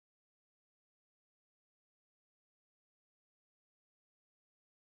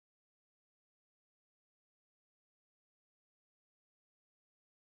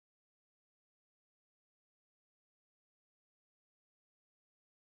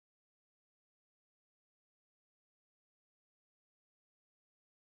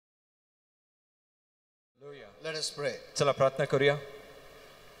Let us pray. चला प्रार्थना करूया.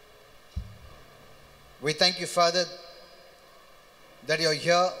 We thank you, Father, that you are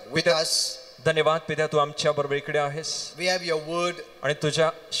here with us. धन्यवाद पित्या, तू आमच्या बरोबर इकडे आहेस. We have your word, आणि तुझा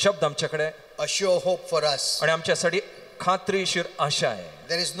शब्द आमच्याकडे, a sure hope for us. आणि आमच्यासाठी खात्रीशीर आशा आहे.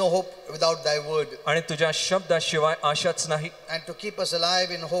 There is no hope without thy word. आणि तुझ्या शब्दाशिवाय आशाच नाही. And to keep us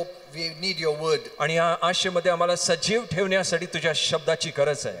alive in hope, we need your word. आणि या आशेमध्ये आम्हाला सजीव ठेवण्यासाठी तुझ्या शब्दाची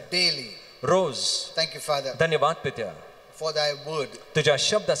गरज आहे. Daily. Rose. Thank you, Father. धन्यवाद पित्या, for thy word. तुझ्या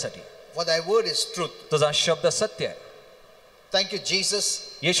शब्दासाठी. For thy word is truth. तुझा शब्द सत्य आहे. Thank you, Jesus.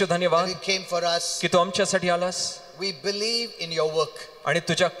 येशू धन्यवाद that you came for us. की तू आमच्यासाठी आलास. We believe in your work. आणि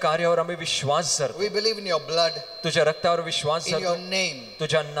तुझ्या कार्यावर आम्ही विश्वास धरतो. We believe in your blood. तुझ्या रक्तावर विश्वास in धरतो. your name.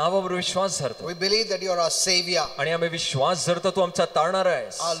 तुझ्या नावावर विश्वास धरतो. We believe that you are our savior. आणि आम्ही विश्वास धरतो तू आमचा तारणारा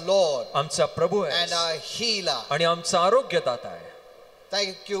आहेस. Our Lord. आमचा प्रभू आहेस. And our healer. आणि आमचा आरोग्यदाता आहे.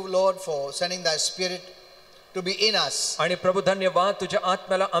 Thank you, Lord, for sending thy spirit to be in us. आणि प्रभू धन्यवाद, तुझ्या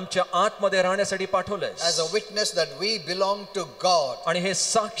आत्म्याला आमच्या आतमध्ये राहण्यासाठी पाठवलंयस. As a witness that we belong to God. आणि हे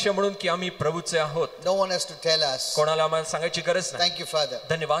साक्ष्य म्हणून की आम्ही प्रभूचे आहोत. No one has to tell us. कोणाला आम्हाला सांगायची गरज नाही. Thank you, Father.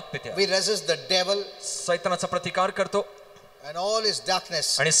 धन्यवाद पित्या. We resist the devil. सैतानाचा प्रतिकार करतो. And all his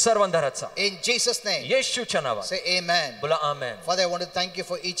darkness. आणि सर्व अंधाराचा. In Jesus' name. येशूच्या नावात. Say amen. बोला आमेन. Father, I want to thank you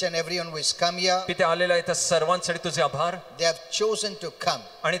for each and everyone who has come here. पित्या आलेला आहे त्या सर्वांसाठी तुझे आभार. They have chosen to come.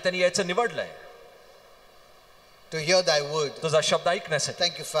 आणि त्यांनी यायचं निवडलंय. To hear thy word. तुझा शब्द ऐकण्यासाठी.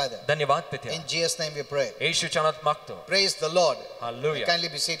 Thank you, Father. धन्यवाद पित्या. In Jesus' name we pray. येशूच्या नावात मागतो. Praise the Lord. Hallelujah. Kindly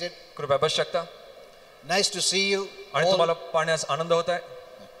be seated. कृपया बस शकता. Nice to see you. आणि All, तुम्हाला पाहण्यास आनंद होत आहे.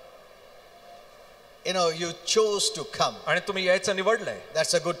 you know, you chose to come. आणि तुम्ही यायचं निवडलंय.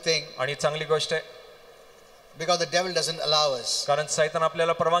 That's a good thing. आणि चांगली गोष्ट आहे. Because the devil doesn't allow us कारण सैतान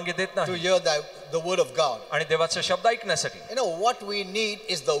आपल्याला परवानगी देत to नाही. hear the word of God. आणि देवाचा शब्द ऐकण्यासाठी. You know, what we need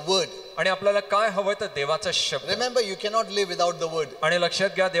is the word. आणि आपल्याला काय हवंय तर देवाचा शब्द. Remember, you cannot live without the word. आणि लक्षात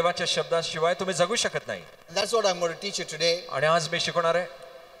घ्या, देवाच्या शब्दाशिवाय तुम्ही जगू शकत नाही. And that's what I'm going to teach you today. आणि आज मी शिकवणार आहे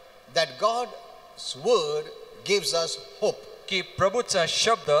That God's word gives us hope. की प्रभूचा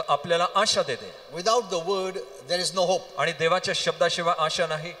शब्द आपल्याला आशा देते. Without the word, there is no hope. आणि देवाच्या शब्दाशिवाय आशा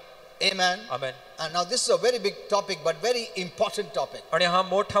नाही. Amen. Amen. And now this is a very big topic, but very important topic. आणि हा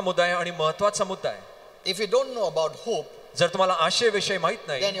मोठा मुद्दा आहे आणि महत्त्वाचा मुद्दा आहे. If you don't know about hope, जर तुम्हाला आशेविषयी माहित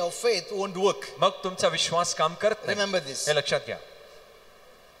then नाही, your faith won't work. मग तुमचा विश्वास काम करत नाही. Remember this. हे लक्षात घ्या.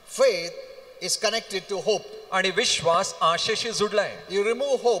 Faith is connected to hope. आणि विश्वास आशेशी जुडला आहे. You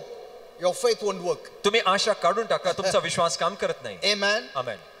remove hope, your faith won't work. तुम्ही आशा काढून टाका, तुमचा विश्वास काम करत नाही. Amen.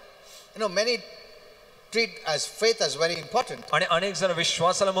 Amen. You know, many treat as faith as very important, आणि अनेक जण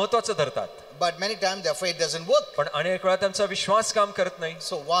विश्वासाला महत्त्वाचं धरतात. but many times their faith doesn't work. पण अनेक वेळा त्यांचा विश्वास काम करत नाही.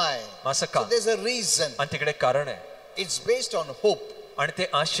 So why? असं So का? there's a reason. आणि तिकडे कारण आहे. It's based on hope. आणि ते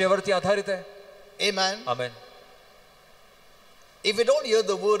आशेवरती आधारित आहे. Amen. Amen. If you don't hear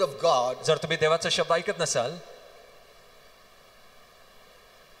the word of God, जर तुम्ही देवाचा शब्द ऐकत नसाल,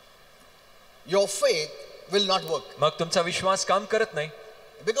 your faith will not work. मग तुमचा विश्वास काम करत नाही.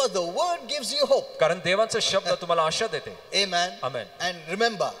 Because the word gives you hope. कारण देवाचा शब्द तुम्हाला आशा देते. Amen. Amen. And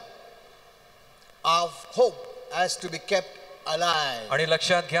remember, our hope has to be kept alive. आणि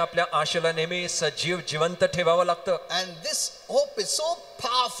लक्षात घ्या, आपल्या आशेला नेहमी सजीव जिवंत ठेवावं लागतं. And this hope is so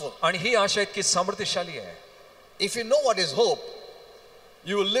powerful. आणि ही आशा इतकी समृद्धशाली आहे. If you know what is hope,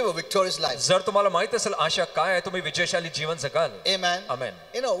 you will live a victorious life. जर तुम्हाला माहित असेल आशा काय आहे, तुम्ही विजयशाली जीवन जगाल. Amen. Amen.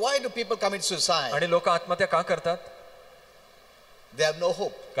 You know, why do people commit suicide? आणि लोक आत्महत्या का करतात? They have no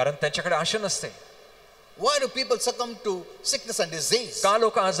hope. कारण त्यांच्याकडे आशा नसते. Why do people succumb to sickness and disease? का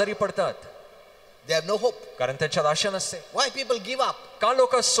लोक आजारी पडतात? They have no hope. कारण त्यांच्यात आशा नसते. Why people give up? का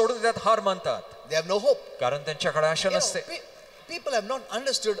लोक सोडून देतात, हार मानतात? They have no hope. कारण त्यांच्याकडे आशा You know, नसते. people have not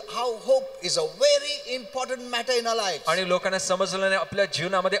understood how hope is a very important matter in our lives. आणि लोकांना समजलं नाही आपल्या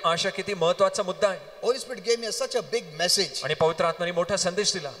जीवनामध्ये आशा किती महत्त्वाचा मुद्दा आहे. Holy Spirit gave me such a big message, आणि पवित्र आत्म्याने मोठा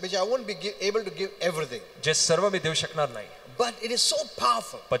संदेश दिला, which I won't be able to give everything. जे सर्व मी देऊ शकणार नाही. But it is so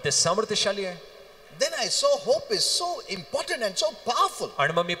powerful. पण ते समृद्धशाली आहे. Then I saw hope is so important and so powerful.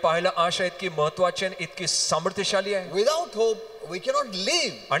 आणि मग मी पाहिलं आशा इतकी महत्त्वाची आणि इतकी समृद्धशाली आहे. Without hope, we cannot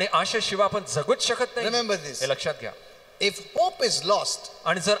live. आणि आशेशिवाय आपण जगूच शकत नाही. Remember this. हे लक्षात घ्या. If hope is lost,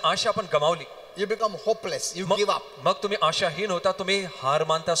 आणि जर आशा आपण गमावली, you become hopeless. You give up. मग तुम्ही आशाहीन होता, तुम्ही हार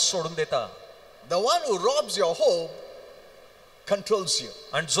मानता, सोडून देता. The one who robs your hope controls you.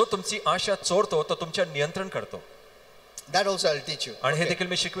 आणि जो तुमची आशा चोरतो तो तुमच्या नियंत्रण करतो. That also I'll teach you. आणि हे देखील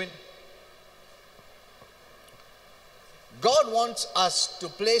मी शिकवीन. God wants us to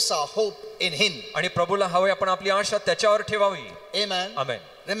place our hope in Him. आणि प्रभूला हवे आपण आपली आशा त्याच्यावर ठेवावी. Amen. आमेन.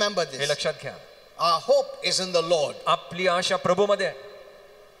 Remember हे this. लक्षात घ्या. Our hope is in the Lord. आपली आशा प्रभूमध्ये आहे.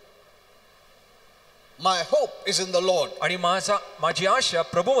 My hope is in the Lord. आणि माझी आशा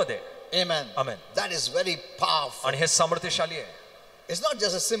प्रभूमध्ये. Amen. Amen. That is very powerful. आणि हे सामर्थ्यशाली आहे. It's not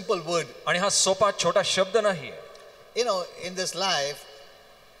just a simple word. आणि हा सोपा छोटा शब्द नाही. You know, in this life,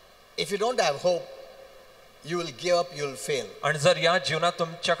 if you don't have hope, you will give up, you will fail. आणि जर या जीवनात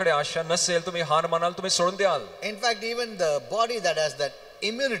तुमच्याकडे आशा नसेल, तुम्ही हार मानाल, तुम्ही सोडून द्याल. In fact, even the body that has that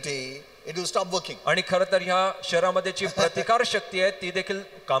immunity, it will stop working. आणि खरं तर ह्या शरीरामध्ये जी प्रतिकार शक्ती आहे ती देखील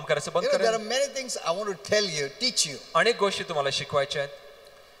काम करायचं बंद You know, there करेल. are many things I want to tell you, teach you, अनेक गोष्टी तुम्हाला शिकवायच्या आहेत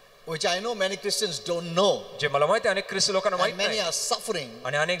which I know many Christians don't know. जे मला माहिती आहे अनेक ख्रिस्ती लोकांना माहित And many नाही. are suffering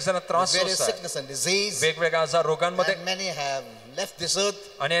आणि अनेक जण त्रास with various सोसतात sickness and disease. वेगवेगळ्या आजार रोगांमध्ये. And many have left this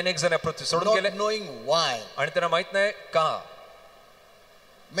earth आणि अनेक जण पृथ्वी सोडून गेले not knowing why. आणि त्यांना माहित नाही का.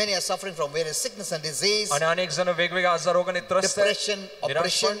 Many are suffering from various sickness and disease, आणि अनेक जण वेगवेगळ्या आजार रोगाने त्रस्त आहेत. depression,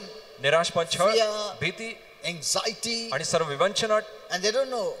 oppression, निराशपण, छळ, fear, भीती anxiety, आणि सर्व विवंचनाट. and they don't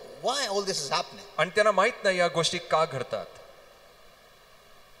know why all this is happening. आणि त्यांना माहित नाही या गोष्टी का घडतात.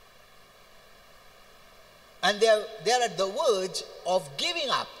 And they are at the verge of giving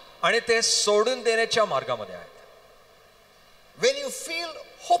up. आणि ते सोडून देण्याच्या मार्गामध्ये आहेत. When you feel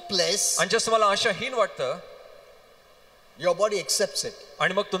hopeless, आणि जसं तुम्हाला आशाहीन वाटतं your body accepts it.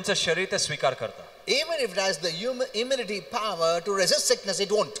 आणि मग तुमचं शरीर ते स्वीकार करतं. Even if it has the immunity power to resist sickness,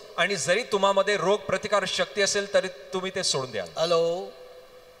 it won't. आणि जरी तुम्हामध्ये रोग प्रतिकार शक्ती असेल तरी तुम्ही ते सोडून द्याल. Hello?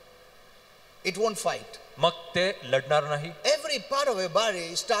 It won't fight. मग ते लढणार नाही. Every part of your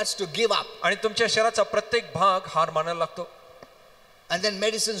body starts to give up. आणि तुमच्या शरीराचा प्रत्येक भाग हार मानायला लागतो. And then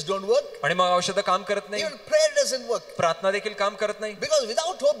medicines don't work. आणि मग औषधं काम करत नाही. Even prayer doesn't work. प्रार्थना देखील काम करत नाही. Because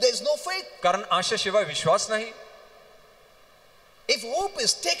without hope, there is no faith. कारण आशाशिवाय विश्वास नाही. If hope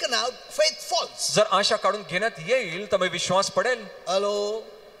is taken out, faith falls. जर आशा काढून घेण्यात येईल तर मग विश्वास पडेल. Hello?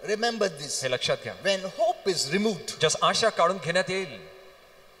 Remember this. हे लक्षात घ्या. When hope is removed, जस आशा काढून घेण्यात येईल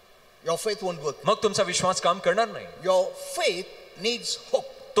your faith won't work. मग तुमचा विश्वास काम करणार नाही. Your faith needs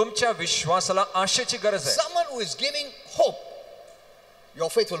hope. तुमच्या विश्वासाला आशेची गरज आहे. Someone who is giving hope, your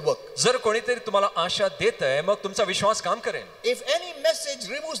faith will work. जर कोणीतरी तुम्हाला आशा देत आहे मग तुमचा विश्वास काम करेल. If any message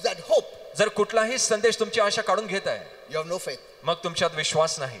removes that hope, जर कुठलाही संदेश तुमची आशा काढून घेत आहे you have no faith. मग तुमच्यात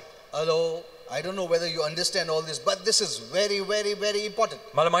विश्वास नाही. Hello? I don't know whether you understand all this, but this is very, very, very important.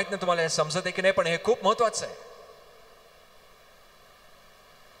 मला माहित नाही तुम्हाला हे समजत आहे की नाही पण हे खूप महत्त्वाचं आहे.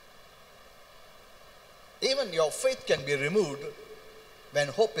 Even your faith can be removed when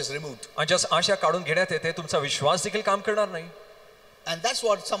hope is removed. आणि जस आशा काढून घेण्यात येते तुमचा विश्वास देखील काम करणार नाही. And that's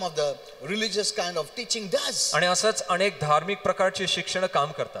what some of the religious kind of teaching does. आणि असंच अनेक धार्मिक प्रकारचे शिक्षण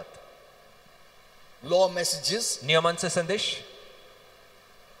काम करतात. Law messages, नियमांचे संदेश,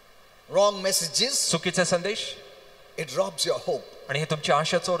 wrong messages, चुकीचे संदेश, it robs your hope. आणि हे तुमची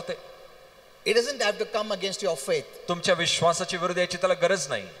आशा चोरते. It doesn't have to come against your faith. तुमच्या विश्वासाची विरुद्ध याची त्याला गरज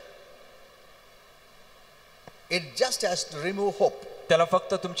नाही. It just has to remove hope. त्याला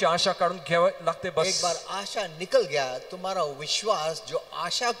फक्त तुमची आशा काढून घ्यावी लागते एक बस. बार आशा निकल गया, तुम्हारा विश्वास जो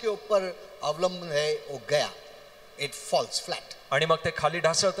आशा के ऊपर अवलंबन है वो गया. It falls flat. आणि मग ते खाली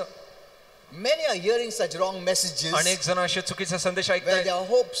ढासळतं. Many are hearing such wrong messages अनेक जण असे चुकीचे संदेश where ऐकतात their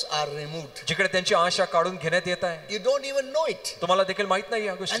hopes are removed. जिकडे त्यांची आशा काढून घेण्यात येत आहे. You don't even know it. तुम्हाला देखील माहित नाही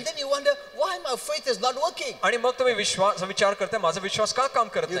या गोष्टी. And then you wonder why my faith is not working. आणि मग तुम्ही विचार करताय माझा विश्वास का काम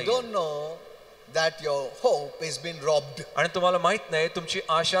करत You नाही. don't know that your hope has been robbed. आणि तुम्हाला माहित नाही तुमची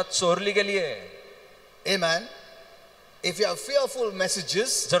आशा चोरली गेली आहे. Amen. If you have fearful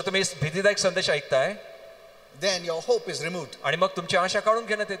messages, जर तुम्ही भीतीदायक संदेश ऐकताय then your hope is removed. आणि मग तुमची आशा काढून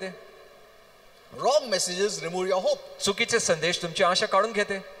घेण्यात येते. Wrong messages remove your hope. चुकीचे संदेश तुमची आशा काढून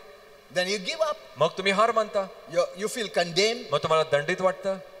घेते. Then you give up. मग तुम्ही हार मानता. You feel condemned. मग तुम्हाला दंडित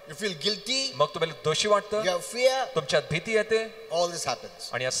वाटतं. You feel guilty. मग तुम्हाला दोषी वाटतं. You have fear. तुमच्यात भीती येते. All this happens.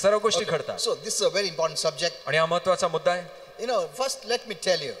 आणि या सर्व गोष्टी घडतात. So this is a very important subject. आणि हा महत्त्वाचा मुद्दा आहे. You know, first let me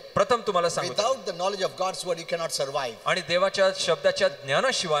tell you, प्रथम तुम्हाला सांगतो without the knowledge of God's word you cannot survive. आणि देवाच्या शब्दाच्या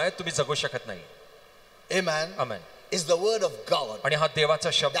ज्ञानाशिवाय तुम्ही जगू शकत नाही. Amen. Amen. Is the word of God आणि हा देवाचा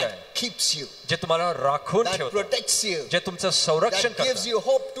शब्द that आहे keeps you, जे तुम्हाला राखून that ठेवतो, protects you, जे तुमचं संरक्षण that gives करतं, you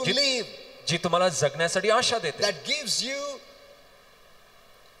hope to G- live, जी तुम्हाला जगण्यासाठी आशा देते, that gives you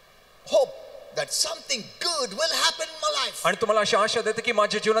hope that something good will happen in my life. आणि तुम्हाला अशी आशा देते की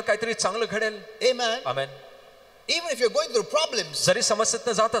माझ्या जीवनात काहीतरी चांगलं घडेल. Amen. Amen. Even if you're going through problems, जरी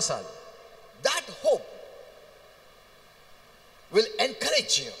समस्येतनं जात असाल that hope will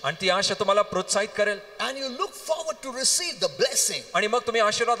encourage you, आणि ती आशा तुम्हाला प्रोत्साहित करेल and you look forward to receive the blessing. आणि मग तुम्ही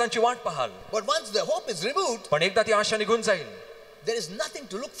आशीर्वादांची वाट पाहाल. But once the hope is removed, पण एकदा ती आशा निघून जाईल there is nothing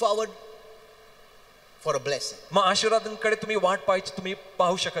to look forward for a blessing. मग आशीर्वादांकडे तुम्ही वाट पाहायची तुम्ही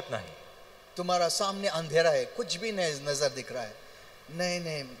पाहू शकत नाही. तुम्हारा सामने अंधेरा है, कुछ भी नहीं नजर दिख रहा है,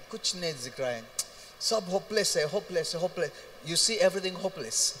 नहीं कुछ नहीं दिख रहा है, सब hopeless है, hopeless है, hopeless. You see everything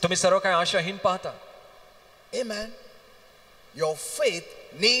hopeless. तुम्ही सर्व काही आशाहीन पाहता. Amen. Your faith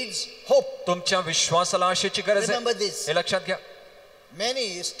needs hope. तुमच्या विश्वासाला आशेची गरज Remember आहे. this. हे लक्षात घ्या. Many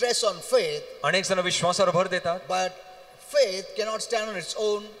stress on faith, अनेक जण विश्वासावर भर देतात, but faith cannot stand on its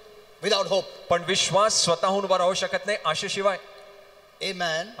own without hope. पण विश्वास स्वतःहून उभा राहू शकत नाही आशेशिवाय.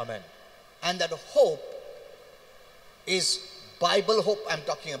 Amen. Amen. And that hope is Bible hope I'm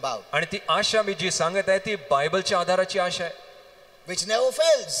talking about, आणि ती आशा मी जी सांगत आहे ती बायबलच्या आधाराची आशा आहे, which never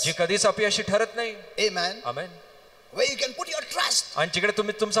fails. जी कधीच अपयशी ठरत नाही. Amen. Amen. Where you can put your trust आणि जिकडे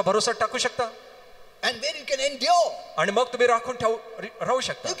तुम्ही तुमचा भरोसा टाकू शकता and where you can endure. आणि मग तुम्ही राहू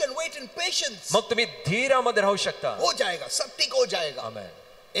शकता. You can wait in patience. मग तुम्ही धीरामध्ये राहू शकता. हो जाएगा, सब ठीक हो जाएगा. आमेन.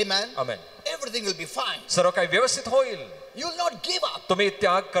 Amen. Amen. Everything will be fine. सर्व काही व्यवस्थित होईल. You will not give up. तुम्ही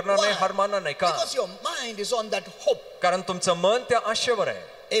त्याग करणार नाही, Why? हार मानणार नाही का? Because your mind is on that hope. कारण तुमचं मन त्या आशेवर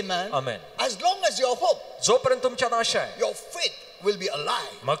आहे. Amen. Amen. As long as your hope, जोपर्यंत तुमच्यात आशा आहे your faith will be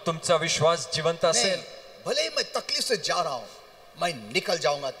alive. मग तुमचा विश्वास जिवंत नहीं, असेल. भले ही मैं तकलीफ से जा रहा हूं, मैं निकल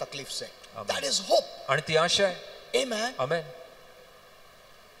जाऊंगा तकलीफ से. That is hope. आणि ती आशा आहे. Amen. Amen.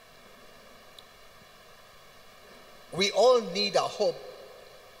 We all need our hope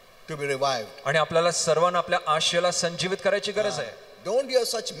to be revived. आणि आपल्याला सर्वांना आपल्या आशेला संजीवित करायची गरज आहे. Don't hear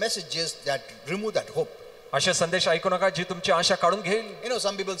such messages that remove that hope. असे संदेश ऐकू नका जी तुमची आशा काढून घेईल. You know,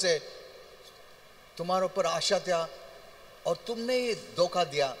 some people say, तुम्हारे ऊपर आशा था और तुमने ये धोखा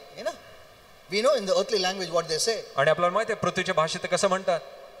दिया. You know, we know in the earthly language what they say. आणि आपल्याला माहिती आहे पृथ्वीच्या भाषेत कसं म्हणतात.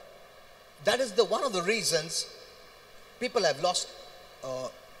 That is the one of the reasons people have lost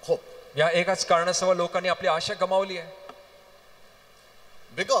hope. या एकाच कारणासह लोकांनी आपली आशा गमावली आहे.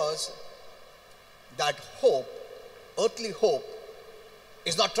 Because that hope, earthly hope,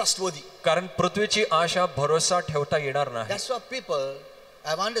 is not trustworthy. कारण पृथ्वीची आशा भरोसा ठेवता येणार नाही. That's why people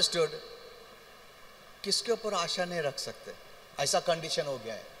have understood किसके ऊपर आशा नहीं रख सकते, ऐसा कंडीशन हो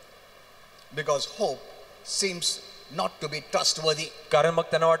गया है. Because hope seems not to be trustworthy. कारण मग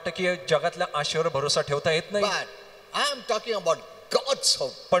त्यांना वाटतं की जगातल्या आशेवर भरोसा ठेवता येत नाही. But I am talking about God's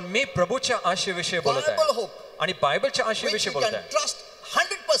hope. पण मी प्रभूच्या आशेविषयी बोलत Bible आहे hope, आणि बायबलच्या which आशेविषयी you बोलत can आहे, trust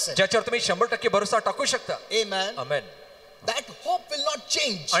 100%. ज्याच्यावर तुम्ही 100% भरोसा टाकू शकता. Amen. Amen. That hope will not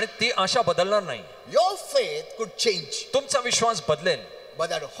change. आणि ती आशा बदलणार नाही. Your faith could change, तुमचा विश्वास बदलेल, but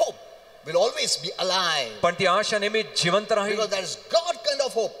that hope will always be alive. पण ती आशा नेहमी जिवंत राहील. Because that is God kind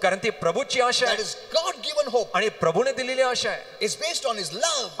of hope. कारण ती प्रभूची आशा That आहे is God given hope. आणि प्रभूने दिलेली आशा आहे. It's based on His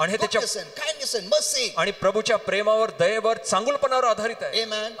love, आणि हे त्याच्या- goodness and kindness and mercy. आणि प्रभूच्या प्रेमावर, दयेवर, चांगुलपणावर आधारित आहे.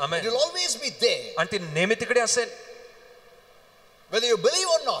 Amen. Amen. It will always be there. आणि ती नेहमी तिकडे असेल, Whether you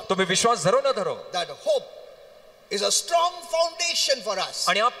believe or not, तुम्ही विश्वास धरो न धरो. that hope is a strong foundation for us.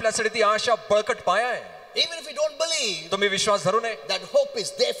 आणि आपल्यासाठी ती आशा बळकट पाया आहे. Even if you don't believe, तुम्ही विश्वास धरू नये, that hope is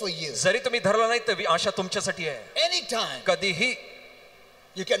there for you. जरी तुम्ही धरला नाही तर आशा तुमच्यासाठी आहे. Anytime कधीही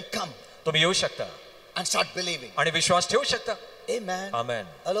you can come तुम्ही येऊ शकता and start believing. आणि विश्वास ठेवू शकता. Amen. Amen.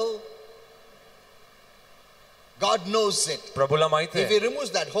 Hello? God knows it. प्रभूला माहिती If He आहे,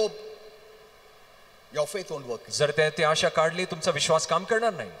 removes that hope, your faith won't work. जर ती आशा काढली तुमचा विश्वास काम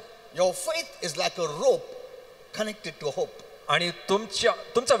करणार नाही. Your faith is like a rope connected to hope. आणि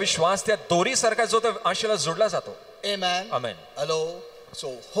तुमचा विश्वास त्या दोरीसारखा जो त्या आशेला जोडला जातो. Amen. Amen. Hello? So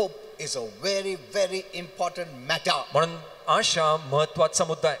hope is a very, very important matter. म्हणून आशा महत्वाचा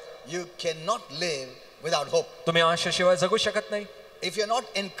मुद्दा आहे. You cannot live without hope. तुम्ही आशेशिवाय जगू शकत नाही. If you're not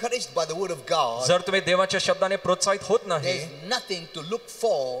encouraged by the word of God, जर तुम्ही देवाच्या शब्दाने प्रोत्साहित होत नाही there's nothing to look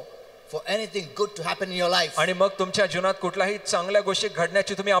for anything good to happen in your life. आणि मग तुमच्या जीवनात कुठल्याही चांगल्या गोष्टी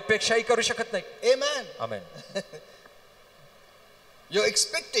घडण्याची तुम्ही अपेक्षाही करू शकत नाही. Amen. Amen. Your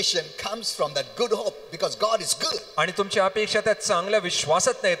expectation comes from that good hope because God is good. आणि तुमची अपेक्षा त्या चांगल्या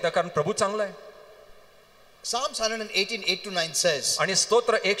विश्वासात नाही येत कारण प्रभू चांगला आहे. Psalms 118, 8 to 9 says, आणि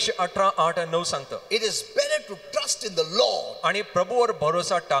स्तोत्र 118, 8 आणि 9 सांगतं, it is better to trust in the Lord आणि प्रभूवर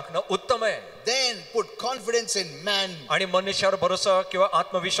भरोसा टाकणं उत्तम आहे than put confidence in man. आणि मनुष्यावर भरोसा किंवा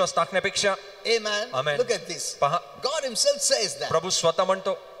आत्मविश्वास टाकण्यापेक्षा. Amen. Amen. Look at this. पहा, God himself says that प्रभू स्वतः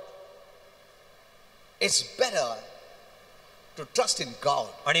म्हणतो it's better to trust in God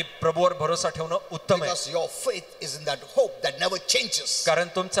आणि प्रभूवर भरोसा ठेवणं उत्तम आहे because your faith is in that hope that never changes. कारण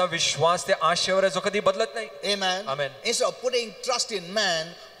तुमचा विश्वास त्या आशेवर आहे जो कधी बदलत नाही. Amen. Amen. Instead of putting trust in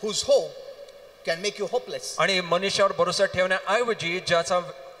man whose hope can make you hopeless. आणि मनुष्यावर भरोसा ठेवण्याऐवजी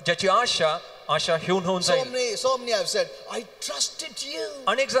ज्याची आशा हिऊन होऊन जाईल. So many have said, I trusted you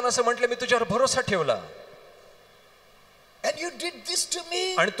अनेक जण असं म्हटले मी तुझ्यावर भरोसा ठेवला and you did this to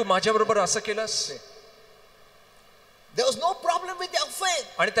me. आणि तू माझ्याबरोबर असं केलंस. There was no problem with their faith,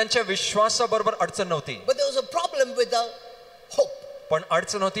 आणि त्यांच्या विश्वासाबरोबर अडचण नव्हती, but there was a problem with the hope. पण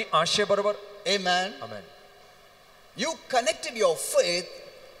अडचण होती आशेबरोबर. Amen. Amen. You connected your faith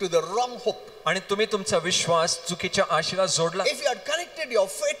to the wrong hope. आणि तुम्ही तुमचा विश्वास चुकीच्या आशेला जोडला. If you had connected your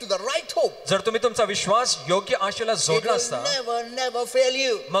faith to the right hope, जर तुम्ही तुमचा विश्वास योग्य आशेला it जोडला will असता never fail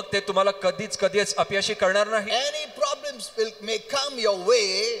you. मग ते तुम्हाला कधीच अपयशी करणार नाही. Any problems may come your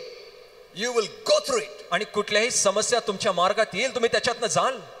way, you will go through it. आणि कुठल्याही समस्या तुमच्या मार्गात येईल, तुम्ही त्याच्यातनं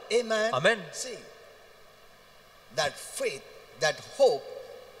जाल. Amen. Amen. See, that faith, that hope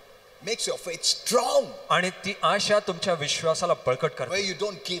makes your faith strong. आणि ती आशा तुमच्या विश्वासाला बळकट करते. Where you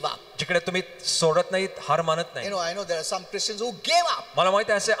don't give up. जिकडे तुम्ही सोडत नाहीत, हार मानत नाही. I know there are some Christians who gave up. मला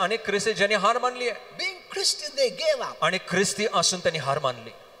माहिती आहे असे अनेक ख्रिस्ती ज्यांनी हार मानली आहे. Being Christian, they gave up. आणि ख्रिस्ती असून त्यांनी हार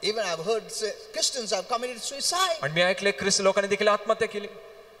मानली. Even I've heard Christians have committed suicide. आणि मी ऐकले ख्रिस्ती लोकांनी देखील आत्महत्या केली.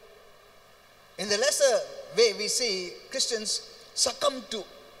 In the lesser way, we see Christians succumb to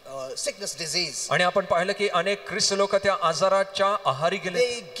sickness, disease. आणि आपण पाहिलं की अनेक ख्रिस्ती लोक त्या आजाराच्या आहारी गेले.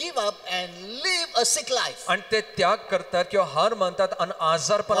 They give up and live a sick life. आणि ते त्याग करतात किंवा हार मानतात आणि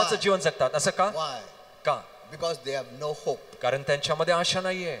आजारपणाचं जीवन जगतात. असं का? Why? का? Because they have no hope. कारण त्यांच्यामध्ये आशा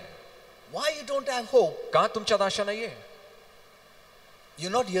नाहीये. Why you don't have hope? का तुमच्यात आशा नाहीये?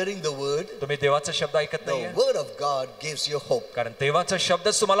 You're not hearing the word. तुम्ही देवाचा शब्द ऐकत The नाहीये. word of God gives you hope. कारण देवाचा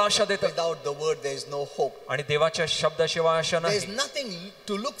शब्दच तुम्हाला आशा देतो. Without the word, there is no hope. आणि देवाच्या शब्दाशिवाय आशा There is नाही. nothing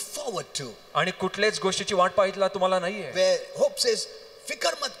to look forward to. आणि कुठल्याच गोष्टीची वाट पाहायला तुम्हाला नाहीये. Where hope says,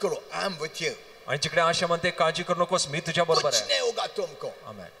 "Fikar mat karo, I am with you." आणि जिकडे आशा म्हणते काळजी करू नकोस, मी तुझ्या बरोबर Kuch आहे. nahi hoga tumko.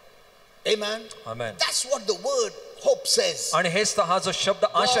 Amen. Amen. Amen. That's what the word hope says. आणि हेच तर हा जो शब्द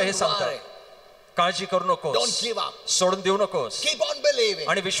आशा हे Don't सांगतात. worry. काळजी करू Don't नकोस, give up. सोडून देऊ नकोस Keep on believing.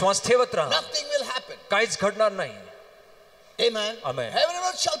 आणि विश्वास ठेवत राहा. Nothing will happen. काहीच घडणार नाही. Amen. Amen. Heaven and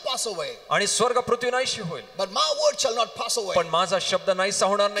earth shall pass away, आणि स्वर्ग पृथ्वी नाहीशी होईल, but my word shall not pass away. पण माझा शब्द नाहीसा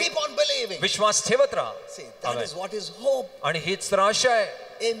होणार नाही. Keep on believing. विश्वास ठेवत राहा. See, that Amen. is what is hope. आणि हीच तर आशा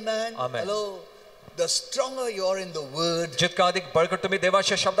आहे. Amen. Amen. Hello. The stronger you are in the word, जितका अधिक बळकट तुम्ही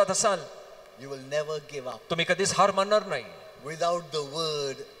देवाच्या शब्दात असाल, you will never give up. तुम्ही कधीच हार मानणार नाही. Without the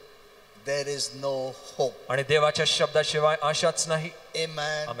word, there is no hope. आणि देवाच्या शब्दाशिवाय आशाच नाही.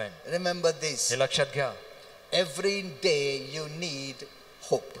 Amen. Amen. Remember this. हे लक्षात घ्या. Every day you need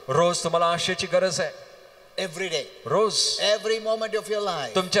hope. रोज तुम्हाला आशेची गरज आहे. Every day. Rose Every moment of your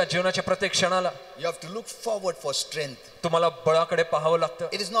life. तुमच्या जीवनाच्या प्रत्येक क्षणाला You have to look forward for strength. तुम्हाला बळाकडे पाहावं लागतं.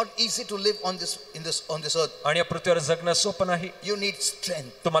 It is not easy to live on this earth. आणि या पृथ्वीवर जगणं सोपं नाही. You need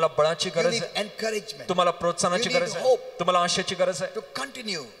strength. तुम्हाला बळाची You गरज need आहे. encouragement तुम्हाला प्रोत्साहनाची You need गरज आहे. hope. तुम्हाला आशेची गरज आहे. to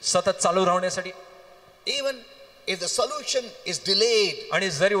continue. सतत चालू राहण्यासाठी. Even if the solution is delayed, आणि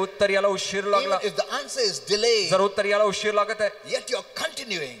जरी उत्तर यायला उशीर even लागला, if the answer is delayed, जर उत्तर यायला उशीर लागत आहे, yet you're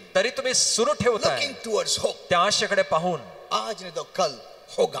continuing, तरी तुम्ही सुरू ठेवताय looking towards hope. त्या आशेकडे पाहून. आज नहीं तो कल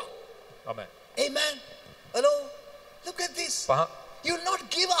होगा. आमेन. Amen. Hello. Look at this. पहा, You not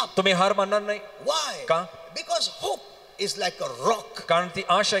give up. तुम्ही हार मानणार नाही. Why? का? Because hope is like a rock. कारण ती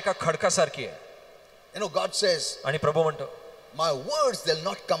आशा एका खडकासारखी आहे. You know, God says, आणि प्रभू म्हणतो, my words, they'll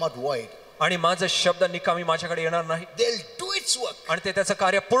not come out void. आणि माझे शब्द निकामी माझ्याकडे येणार नाही. They'll do its work. आणि ते त्याचं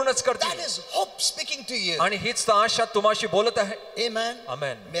कार्य पूर्णच That करतील. is hope speaking to you. आणि हीच तर आशा तुम्हाशी बोलत आहे. Amen.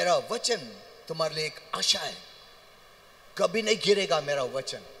 आमेन. मेरा वचन तुम्हारे लिए एक आशा है. कभी नहीं गिरेगा मेरा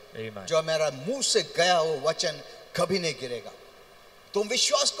वचन. आमेन. जो मेरा मुंह से गया वो वचन कभी नहीं गिरेगा. तुम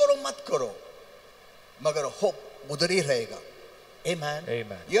विश्वास करो मत करो, मगर होप उधर ही रहेगा. Amen.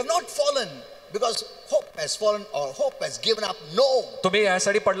 Amen. You have not fallen because hope has fallen or hope has given up. No. तुम्ही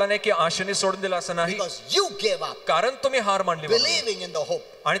यासाठी पडला नाही की आशेने सोडून दिला असं नाही. Because you gave up. कारण तुम्ही हार मानली म्हणून. Believing in the hope.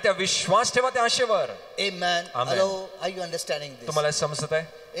 आणि त्या विश्वास ठेवा त्या आशेवर. Amen. Amen. Hello. Are you understanding this? तुम्हाला समजत आहे?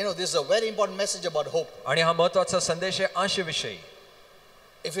 You know, this is a very important message about hope. आणि हा महत्त्वाचा संदेश आहे आशेविषयी.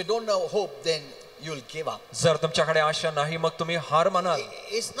 If you don't know hope, then you'll give up. जर तुमच्याकडे आशा नाही मग तुम्ही हार मानाल.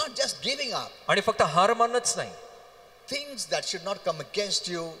 It's not just giving up. आणि फक्त हार मानच नाही. Things that should not come against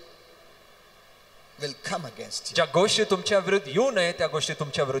you will come against you. ज्या गोष्टी तुमच्या विरुद्ध येऊ नये त्या गोष्टी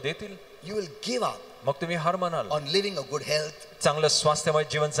तुमच्या विरुद्ध येतील. You will give up मग तुम्ही हार मानाल. on living a good health, चांगलं स्वास्थ्यमय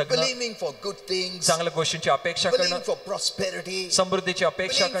जीवन जगणं, believing for good things, चांगल्या गोष्टींची अपेक्षा believing करणं, for prosperity, समृद्धीची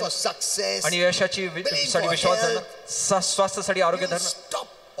अपेक्षा believing for करणं success. आणि यशाची साठी विश्वास धरणं, स्वास्थ्यासाठी आरोग्य You will धरणं, stop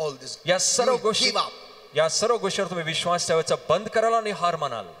all this. या You सर्व will गोष्टी give up. या सर्व गोष्टीवर तुम्ही विश्वास ठेवायचा बंद कराल आणि हार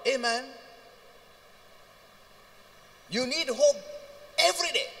मानाल. Amen. You need hope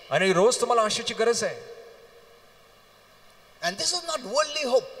every day. आणि रोज तुम्हाला आशेची गरज आहे. And this is not worldly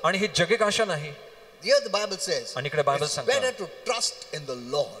hope. आणि ही जगिक आशा नाही. Here the Bible says, आणि इकडे बायबल it's सांगतो, better to trust in the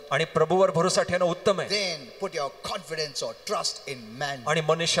Lord आणि प्रभूवर भरोसा ठेवणं उत्तम आहे. than put your confidence or trust in man. आणि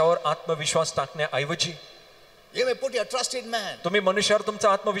मनुष्यावर आत्मविश्वास टाकण्याऐवजी You may put your trust in man. तुम्ही मनुष्यावर तुमचा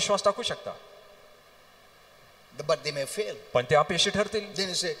आत्मविश्वास टाकू शकता. but they may fail. पण ते अपयशी ठरतील. Then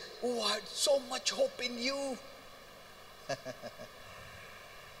you say, oh, I had so much hope in you.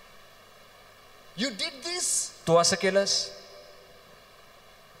 You did this. तू असं केलंस.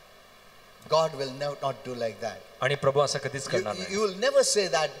 God will not do like that. आणि प्रभू असं कधीच करणार नाही. You will never say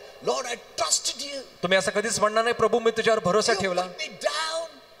that, Lord, I trusted you. तुम्ही असं कधीच म्हणणार नाही, प्रभू मी तुझ्यावर भरोसा You ठेवला put me down.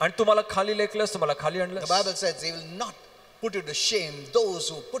 आणि तुम्हाला खाली लेखलंस, तुम्हाला खाली The आणलंस. Bible says He will not put you to shame those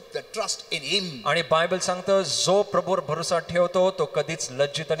who put the trust in Him. आणि बायबल सांगतं जो प्रभूवर भरोसा ठेवतो तो कधीच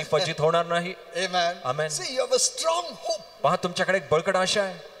लज्जित आणि फज्जित होणार नाही. Amen. Amen. See, you have a strong hope. पहा तुमच्याकडे एक बळकट आशा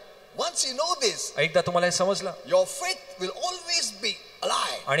आहे. Once you know this, एकदा तुम्हाला हे समजलं, your faith will always be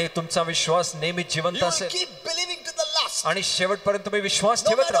alive. आणि तुमचा विश्वास नेहमी जिवंत You will असेल keep believing to the last. आणि शेवटपर्यंत तुम्ही विश्वास No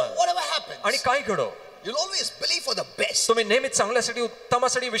ठेवत matter राहा. whatever happens, आणि काय घडो, you'll always believe for the best. तुम्ही नेहमी चांगल्यासाठी,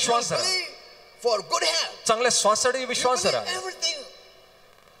 उत्तमासाठी You'll विश्वास धरा. believe for good health. चांगल्या स्वास्थ्यासाठी You विश्वास believe धरा everything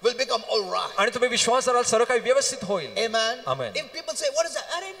will become all right. आणि तुम्ही विश्वास धराल सर्व काही व्यवस्थित होईल. Amen. Amen. If people say, what is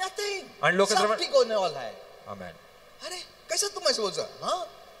that? अरे nothing. आणि लोक सब ठीक होने वाला है. आमेन. अरे कैसे तुम ऐसे बोल सकते? हाँ,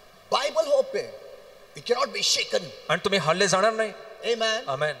 Bible hope है. It cannot be shaken. आणि तुम्ही हल्ले जाणार नाही. Amen.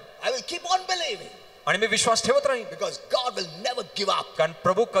 Amen. I will keep on believing आणि मी विश्वास ठेवत राहीन, because God will never give up. कारण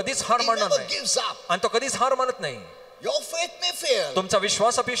प्रभू कधीच हार He मानणार never नाही gives up. आणि तो कधीच हार मानत नाही. Your faith may fail. तुमचा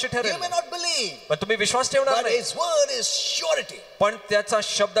विश्वास अपयशी You ठरेल may not believe, पण तुम्ही विश्वास ठेवणार but नाही. His word is surety. पण त्याचा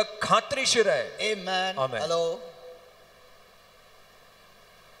शब्द खात्रीशीर आहे. Amen. Amen. Hello.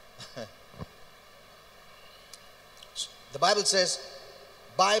 The Bible says,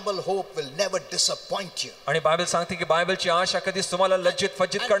 Bible hope will never disappoint you. आणि बायबल सांगते की बायबलची आशा कधीच तुम्हाला लज्जित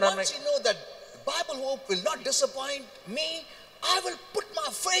फज्जित And करणार once नाही. you know that Bible hope will not disappoint me, I will put my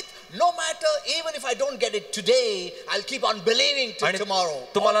faith, no matter, even if I don't get it today, I'll keep on believing till आणि tomorrow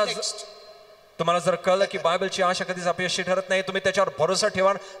or तुम्हाला next. तुम्हाला जर कळलं की बायबलची आशा कधीच अपयशी ठरत नाही, तुम्ही त्याच्यावर भरोसा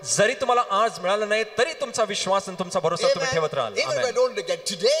ठेवा. जरी तुम्हाला आज मिळालं नाही तरी तुमचा विश्वास आणि तुमचा भरोसा तुम्ही Amen. ठेवत राहाल. Even if I amen. don't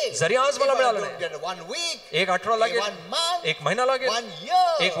get today, जरी आज if मला I मिळालं don't नाही, get 1 week, एक आठवडा लागेल, 1 month, एक महिना लागेल, 1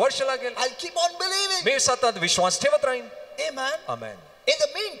 year, एक वर्ष लागेल, I'll keep on believing. मी सतत विश्वास ठेवत राहीन. Amen. Amen. In the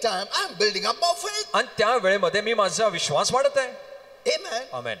meantime, I'm building up my faith. आणि त्या वेळेमध्ये मी माझा विश्वास वाढत आहे. Amen.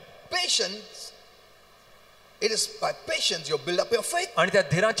 Amen. Patience. It is by patience you build up your faith. आणि त्या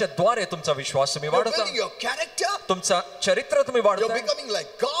धीराच्या द्वारे तुमचा विश्वास तुम्ही You're वाढवता. building your character. तुमचं चरित्र तुम्ही You're वाढवताय. becoming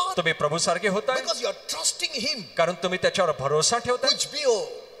like God तुम्ही प्रभू सारखे होताय because you're trusting Him. कारण तुम्ही त्याच्यावर भरोसा ठेवताय. Which be oh,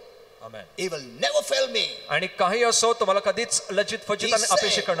 amen. He will never fail me. आणि काही असो तुम्हाला कधीच लज्जित फजित आणि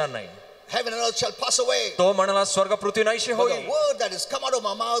अपयशी करणार नाही. Heaven and earth shall pass away. तो म्हणाला स्वर्ग पृथ्वी नाहीशी But the होईल. word that is come out of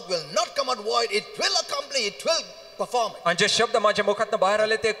my mouth will not come out void. It will accomplish. It will perform it. आणि जे शब्द माझ्या मुखातून बाहेर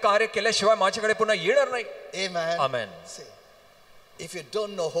आले ते कार्य केल्याशिवाय माझ्याकडे पुन्हा येणार नाही. Amen. Amen. See, if you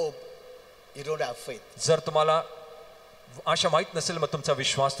don't know hope, you don't have faith. जर तुम्हाला आशा माहित नसेल मग तुमचा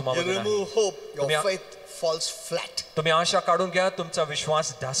विश्वास You तुम्हाला नाही. remove hope, your तुम्ही- faith falls flat. तुम्ही आशा काढून घ्या, तुमचा विश्वास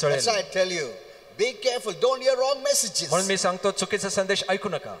That's ढासळेल. why I tell you, be careful. Don't hear wrong messages. म्हणून मी सांगतो चुकीचा संदेश ऐकू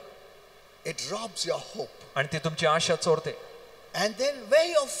नका It robs your hope. आणि ती तुमची आशा चोरते. And then where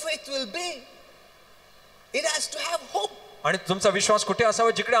your faith will be, it has to have hope. आणि तुमचा विश्वास कुठे असावा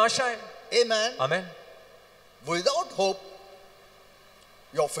जिकडे आशा आहे. Amen. Amen. Without hope,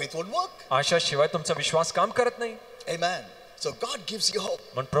 your faith won't work. आशाशिवाय तुमचा विश्वास काम करत नाही. Amen. So God gives you hope.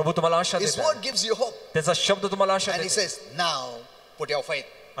 म्हणून प्रभू तुम्हाला आशा His देतो. word gives you hope. त्याचा शब्द तुम्हाला आशा And He देतो. says, now put your faith.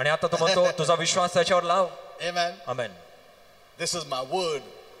 आणि आता तो म्हणतो तुझा विश्वास त्याच्यावर लाव. Amen. Amen. This is my word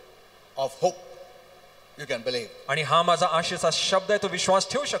of hope. You can believe. आणि हा माझा आशेचा शब्द आहे, तो विश्वास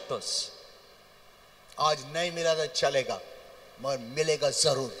ठेवू शकतोस. आज नहीं मिला तो चलेगा, मगर मिलेगा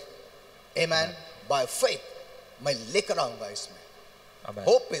जरूर. Amen. By faith, मैं लेकर आऊंगा इसमें. आमेन.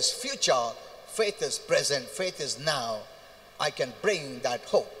 Hope is future, faith is present, faith is now. I can bring that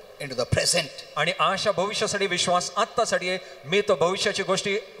hope into the present. आणि आशा भविष्यासाठी, विश्वास आत्तासाठी आहे. मी तो भविष्याची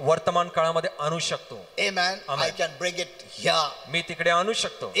गोष्टी वर्तमान काळामध्ये आणू शकतो. Amen. Amen. I can bring it here. मी तिकडे आणू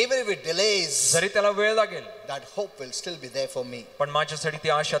शकतो. Even if it delays, जरी त्याला वेळ लागेल that hope will still be there for me. पण माझ्यासाठी ती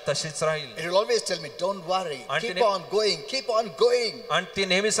आशा तशीच राहील. It will always tell me, don't worry, And keep then- on going, keep on going. आणि ती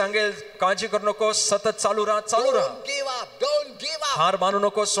नेहमी सांगेल काळजी करू नको, सतत चालू राहा, चालू राहा, Don't give up, don't give up. हार मानू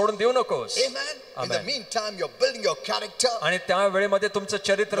नकोस, सोडून देऊ नकोस. Amen. In the Amen. meantime, you're building your character, आणि त्या वेळेमध्ये तुमचं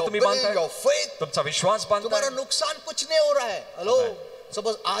चरित्र you're तुम्ही building बांधताय, your faith. तुमचा विश्वास तुम्हारा बांधताय. नुकसान कुछ नहीं हो रहा है. Hello, Amen.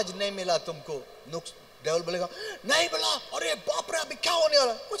 सपोज आज नहीं मिला तुमको, डेविल बोलेगा नहीं मिला, अरे बाप रे अभी क्या होने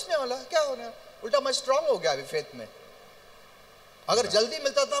वाला? कुछ नहीं वाला, क्या होने वाला? उल्टा मैं स्ट्रांग हो गया अभी फेथ में. अगर जल्दी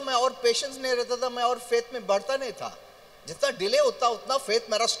मिलता था मैं और पेशेंस नहीं रहता था, मैं और फेथ में बढ़ता नहीं था. जितना डिले होता उतना फेथ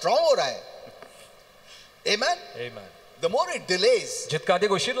मेरा स्ट्रांग हो रहा है. Amen. Amen. The more it delays, जितका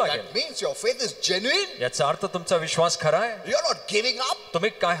अधिक उशीर लागेल that means your faith is genuine. याचा अर्थ तुमचा विश्वास खरा आहे. You're not giving up. तुम्ही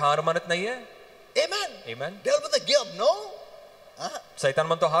काय हार मानत नाहीये. Amen. Amen. Devil brother, give up. No. सैतान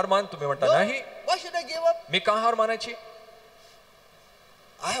म्हणतो हार मान, तुम्ही म्हणता No. नाही. Why should I give up? मी का हार मानायची?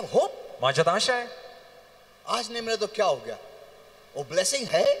 I have hope. माझ्यात आशा आहे. आज नहीं मिला तो क्या हो गया? वो ब्लेसिंग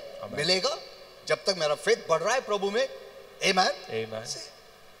है, मिलेगा जब तक मेरा फेथ बढ़ रहा है प्रभु में. Amen. Amen.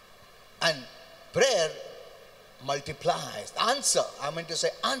 And prayer multiplies. Answer, I meant to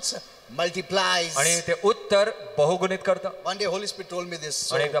say answer multiplies. आणि ते उत्तर बहुगुणित करतं. One day Holy Spirit told me this.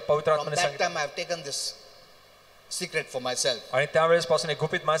 So आणि एकदा पवित्र from आत्म्याने that सांगितलं. time I have taken this secret for myself. आणि त्यावेळेस पासून एक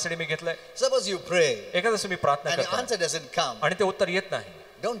गुपित माझ्यासाठी मी घेतलंय. Suppose you pray एखाद्या तुम्ही प्रार्थना and the करता answer doesn't come. आणि ते उत्तर येत नाही,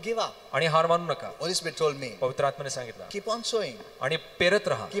 Don't give up. आणि हार मानू नका. Holy Spirit told me, पवित्र आत्म्याने सांगितलं. keep on sowing, आणि पेरत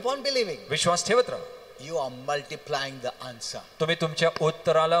राहा, keep on believing. विश्वास ठेवत राहा. You are multiplying the answer. तुम्ही तुमच्या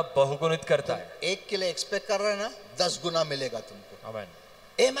उत्तराला बहुगुणित करताय. एक के लिए एक्सपेक्ट कर रहे हैं ना, 10 गुना मिलेगा तुमको. आमेन.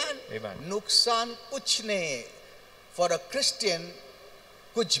 Amen. Amen. नुकसान कुछ नहीं. For a Christian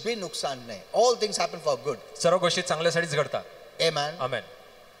कुछ भी नुकसान नहीं. All things happen for good. सर्व गोष्टी चांगल्यासाठीच घडतात. Amen. आमेन.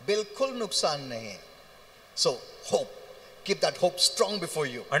 बिल्कुल नुकसान नहीं. So hope. Keep that hope strong before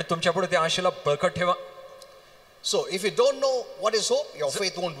you. आणि तुमच्या पुढे त्या आशेला बळकट ठेवा. So if you don't know what is hope, your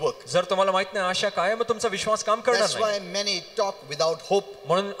faith won't work. जर तुम्हाला माहित नाही आशा काय, मग तुमचा विश्वास काम करणार That's नाही. why many talk without hope,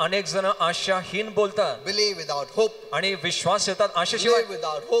 म्हणून अनेक जण आशाहीन बोलतात believe without hope, आणि विश्वास ठेवतात आशेशिवाय, live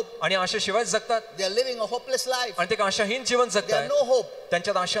without hope. आणि आशेशिवाय जगतात, They are living a hopeless life. आणि ते आशाहीन जीवन They have जगतात. no hope.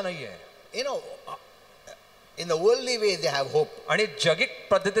 त्यांच्यात आशा नाहीये. You know, in the worldly way they have hope. आणि जगिक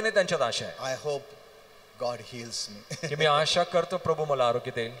पद्धतीने त्यांच्यात आशा आहे I hope God heals me. की मी आशा करतो प्रभू मला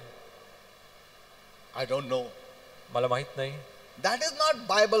आरोग्य देईल. I don't know. मला माहित नाही. That is not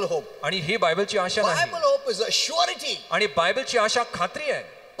Bible hope. आणि ही बायबलची आशा नाही. Bible hope is a surety. आणि बायबलची आशा खात्री आहे.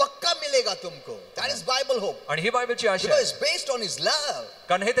 पक्का मिलेगा तुमको. That is Bible hope. आणि ही बायबलची आशा Because आहे it's based on His love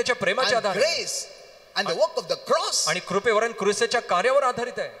कारण हे त्याच्या प्रेमाच्या and आधारे grace and the work of the cross. आणि कृपेवर आणि क्रूसाच्या कार्यावर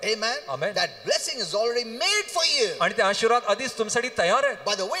आधारित आहे. Amen. Amen. That blessing is already made for you आणि ते आशीर्वाद आधीच तुमच्यासाठी तयार आहे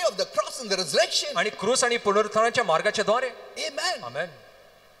by the way of the cross and the resurrection. आणि क्रूस आणि पुनरुत्थानाच्या मार्गाच्या द्वारे. Amen. Amen.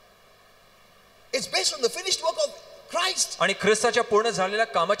 It's based on the finished work of Christ. आणि ख्रिस्ताच्या पूर्ण झालेल्या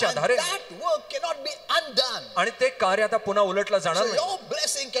कामाच्या And आधारे, that work cannot be undone. आणि ते कार्य आता पुन्हा उलटलं So जाणार नाही, your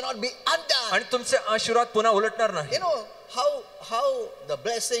blessing cannot be undone. आणि तुमचे आशीर्वाद पुन्हा उलटणार नाही. You know how the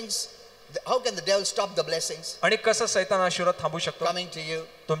blessings, how can the devil stop the blessings आणि कसं सैतान आशीर्वाद थांबू शकतो coming to you?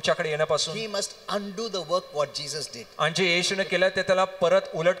 तुमच्याकडे येण्यापासून? He must undo the work what Jesus did. आणि जे येशूने केलं ते त्याला परत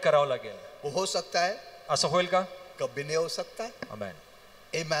उलट करावं लागेल. वो हो सकता है, असं होईल का? कभी नहीं हो सकता है. आमेन.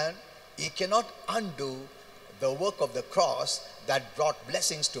 Amen. He cannot undo the work of the cross that brought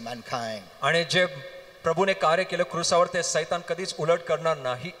blessings to mankind. आणि जे प्रभूने कार्य केलं क्रूसावर ते सैतान कधीच उलट करणार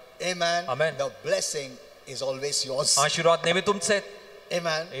नाही. Amen. Amen. The blessing is always yours. आशीर्वाद नेहमी तुमचे आहेत.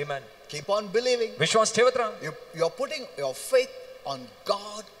 Amen. Amen. Keep on believing. विश्वास ठेवत राहा. You're putting your faith on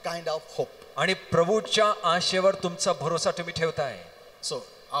God kind of hope. आणि प्रभूच्या आशेवर तुमचा भरोसा तुम्ही ठेवताय. So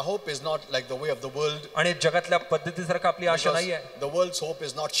our hope is not like the way of the world. आणि जगातल्या पद्धतीसारखं आपली आशा नाही आहे. The world's hope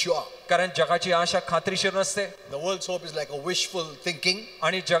is not sure. कारण जगाची आशा खात्रीशीर नसते. The world's hope is like a wishful thinking.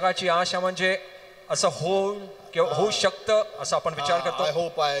 आणि जगाची आशा म्हणजे असं होईल किंवा होऊ शकतं असं आपण विचार I करतो.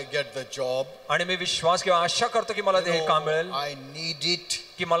 hope I get the job. आणि मी विश्वास किंवा आशा करतो की मला ते हे काम मिळेल, I need it,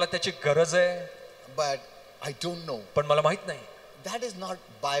 की मला त्याची गरज आहे, but I don't know. पण मला माहित नाही. That is not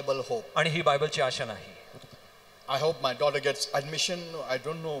Bible hope. आणि ही बायबलची आशा नाही. I hope my daughter gets admission. I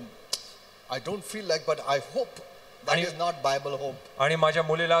don't know. I don't feel like, but I hope. That is not Bible hope. आणि माझ्या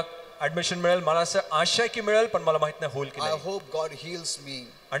मुलीला ऍडमिशन मिळेल, मला असं आशा आहे की मिळेल, पण मला माहित नाही होईल की I नाही. hope God heals me,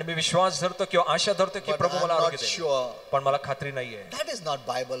 आणि मी विश्वास धरतो किंवा आशा धरतो की but प्रभू I'm मला not आरोग्य देईल, sure. पण मला खात्री नाहीये. That is not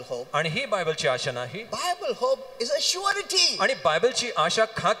Bible hope. आणि ही बायबलची आशा नाही. Bible hope is a surety. आणि बायबलची आशा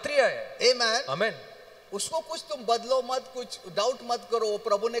खात्री आहे. Amen. आमेन. उसको कुछ तुम बदलो मत, कुछ डाउट मत करो, वो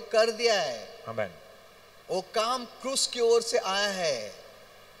प्रभु ने कर दिया है. आमेन. वो काम क्रूस की ओर से आया है,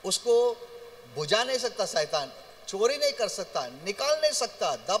 उसको बुझा नहीं सकता शैतान, चोरी नहीं कर सकता, निकाल नहीं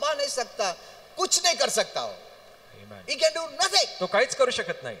सकता, दबा नहीं सकता, कुछ नहीं कर सकता. Amen. He can do nothing. तो काहीच करू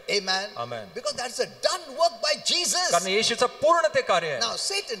शकत नाही. Amen. Amen. Because that's a done work by Jesus. कारण येशूचं पूर्ण ते कार्य आहे. Now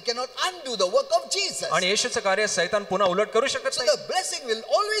Satan cannot undo the work of Jesus. आणि येशूचं कार्य सैतान पुन्हा उलट करू शकत So नाही. the blessing will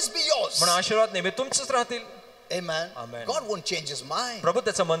always be yours. म्हणून आशीर्वाद नेहमी तुमचेच राहतील. Amen. Amen. God won't change his mind. प्रभू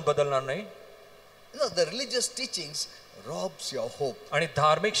त्याचं मन बदलणार नाही. You know, the religious teachings robs your hope. आणि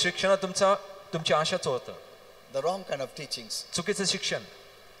धार्मिक शिक्षण तुमची आशा चोरतं. The wrong kind of teachings. चुकीचं शिक्षण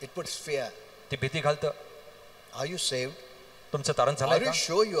It puts fear. ते भीती घालतं. Are you saved? तुमचं तारण Are झालंय you का?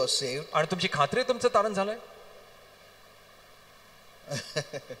 sure you are saved? आणि तुमची खात्री तुमचं तारण झालंय?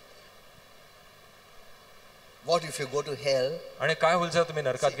 What if you go to hell? आणि काय होईल जर तुम्ही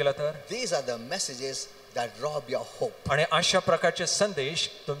नरकात गेला तर? These are the messages that rob your hope. आणि अशा प्रकारचे संदेश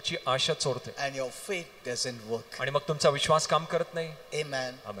तुमची आशा चोरते And your faith doesn't work. आणि मग तुमचा विश्वास काम करत नाही.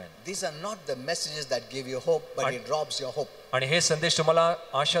 Amen. Amen. These are not the messages that give you hope, but it robs your hope. आणि हे संदेश तुम्हाला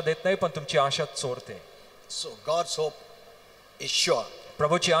आशा देत नाही, पण तुमची आशा चोरते. So God's hope is sure.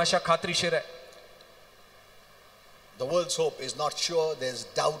 प्रभूची आशा खात्रीशीर आहे. The world's hope is not sure. There's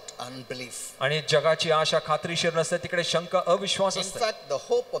doubt, unbelief. आणि जगाची आशा खात्रीशीर नसते, तिकडे शंका, अविश्वास In असते. fact, the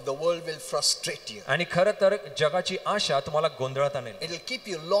hope of the world will frustrate you. आणि खरं तर जगाची आशा तुम्हाला गोंधळात आणेल. It will keep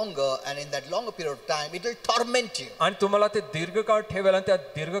you longer, and in that longer period of time, it will torment you. आणि तुम्हाला ते दीर्घकाळ ठेवेल आणि त्या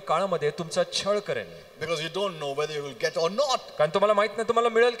दीर्घ काळामध्ये तुमचा छळ करेल. Because you don't know whether you will get or not. कारण तुम्हाला माहित नाही तुम्हाला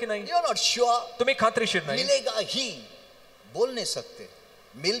मिळेल की नाही. You're not sure. तुम्ही खात्रीशीर नाही. मिलेगा ही बोल नहीं सकते,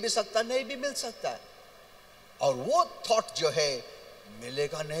 मिल भी सकता नहीं भी मिल सकता है. और वो थॉट जो है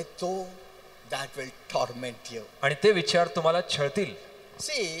मिलेगा नहीं तो that will torment you. आणि ते विचार तुम्हाला छळतील.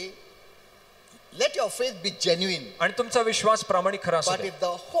 See, let your faith be genuine. आणि तुमचा विश्वास प्रामाणिक खरा असू But they. if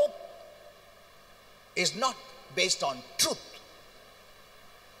the hope is not based on truth,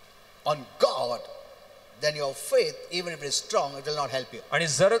 on God, then your faith, even if it is strong, it will not help you. आणि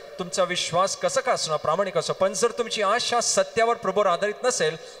जर तुमचा विश्वास कसं का असणार, प्रामाणिक असो, पण जर तुमची आशा सत्यावर प्रभूवर आधारित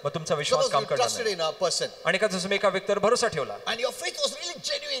नसेल, मग तुमचा विश्वास Suppose काम you करणार trusted नाही. in a person आणि का तुम्ही एका व्यक्तीवर भरोसा ठेवला and your faith was really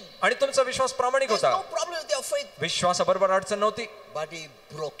genuine. आणि तुमचा विश्वास प्रामाणिक There's होता, no problem with your faith. विश्वासाबरोबर अडचण नव्हती, But he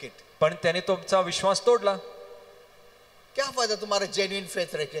broke it. पण त्याने तुमचा विश्वास तोडला. क्या फायदा तुम्हारा genuine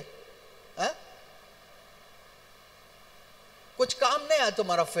faith रह के? हाँ? कुछ काम नहीं आया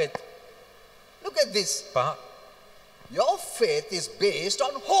तुम्हारा faith. Look at this. पहा, Your faith is based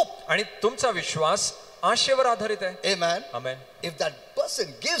on hope. आणि तुमचा विश्वास आशेवर आधारित आहे. Amen. Amen. If that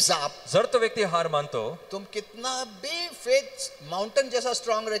person gives up, जर तो व्यक्ती हार मानतो, तुम कितना भी faith माउंटेन जैसा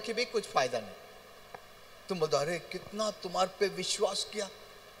स्ट्रांग रखे भी कुछ फायदा नहीं. तुम बोलते अरे कितना तुम्हारे पे विश्वास किया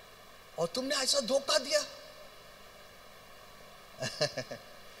और तुमने ऐसा धोखा दिया.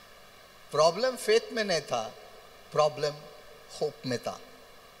 प्रॉब्लम फेथ में नहीं था, प्रॉब्लम होप में था.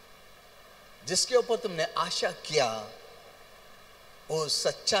 जिसके ऊपर तुमने आशा किया वो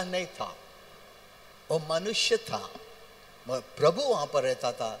सच्चा नहीं था, वो मनुष्य था. प्रभु वहां पर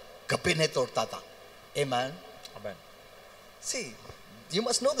रहता था, कभी नहीं तोड़ता था. Amen. Amen. See, you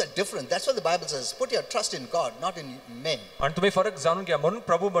must know the difference. That's what the Bible says. Put your trust in God, not in men. आणि तुम्ही फरक जाणून घ्या, म्हणून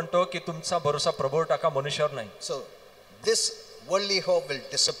प्रभू म्हणतो की तुमचा भरोसा प्रभूवर टाका, मनुष्यावर नाही. So this worldly hope will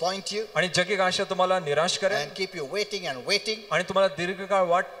disappoint you आणि जगिक आशा तुम्हाला निराश करेल and keep you waiting and waiting, आणि तुम्हाला दीर्घकाळ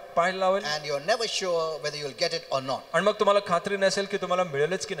वाट पाहायला लावेल. and you're never sure whether you'll get it or not. आणि मग तुम्हाला खात्री नसेल की तुम्हाला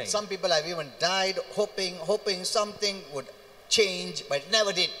मिळेलच की नाही. Some people have even died hoping something would change, but it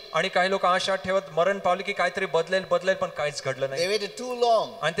never did. आणि काही लोक आशा ठेवत मरण पावले की काहीतरी बदलेल पण काहीच घडलं They नाही. waited too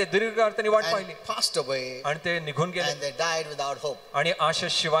long आणि ते दीर्घकाळ त्यांनी वाट पाहिली and passed away, आणि ते निघून गेले and they died without hope. आणि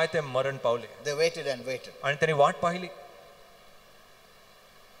आशेशिवाय ते मरण पावले They waited and waited. आणि त्यांनी वाट पाहिली.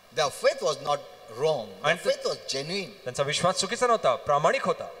 Their faith was not wrong. Their And faith was genuine, त्यांचा विश्वास चुकीचा नव्हता, प्रामाणिक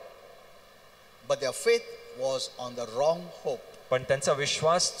होता, but their faith was on the wrong hope. पण त्यांचा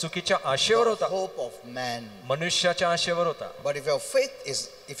विश्वास चुकीच्या आशेवर The होता, hope of man. मनुष्याच्या आशेवर होता. But if your faith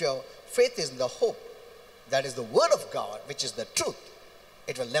is in the hope that is the word of God, which is the truth,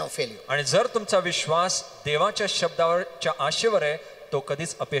 it will never fail you. आणि जर तुमचा विश्वास देवाच्या शब्दावरच्या आशेवर आहे, तो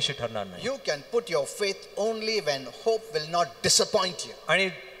कधीच अपयशी ठरणार नाही. You can put your faith only when hope will not disappoint you. आणि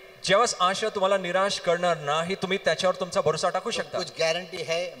जेव्हा आशा तुम्हाला निराश करणार नाही, तुम्ही त्याच्यावर तुमचा भरोसा टाकू शकता. कुछ गारंटी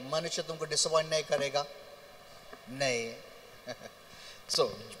है मनुष्य तुमको डिसअपॉइंट नहीं करेगा? नहीं. So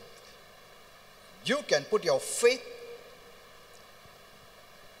you can put your faith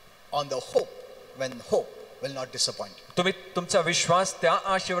on the hope when hope will not disappoint you. तुम्ही तुमचा विश्वास त्या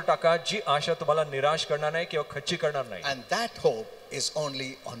आशेवर टाका जी आशा तुम्हाला निराश करणार नाही किंवा खच्ची करणार नाही. And that hope is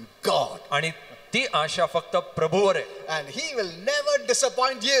only on God. आणि ती आशा फक्त प्रभूवर आहे And He will never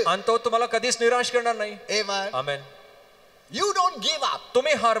disappoint you. आणि तो तुम्हाला कधीच निराश करणार नाही. Amen. Amen. You don't give up.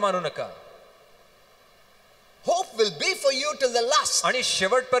 तुम्ही हार मानू नका. Hope will be for you till the last. आणि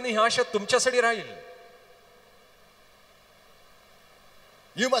शेवटपर्यंत ही आशा तुमच्यासाठी राहील.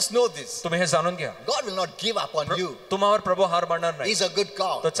 You must know this. तुम्ही हे जाणून घ्या. God will not give up on you. तुम्हावर प्रभू हार मानणार नाही. He's a good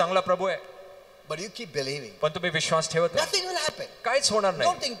God. तो चांगला प्रभू आहे. But you keep believing. पण तुम्ही विश्वास ठेवत नाही. Nothing will happen. काहीच होणार Don't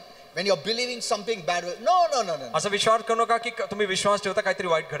नाही. think when you're believing something bad will. No. असं विश्वास करू नका की तुम्ही विश्वास ठेवता काहीतरी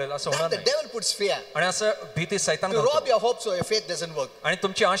वाईट घडेल, असं होणार The नाही. devil puts fear आणि असं भीती सैतान to rob घालतो. your hope so your faith doesn't work. आणि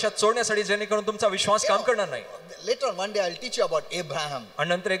तुमची आशा चोरण्यासाठी जेणेकरून तुमचा विश्वास काम करणार नाही. Later on one day I'll teach you about Abraham आणि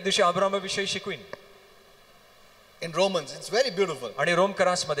नंतर एक दिवशी अब्राहामाविषयी शिकवीन. in Romans. It's very beautiful. आणि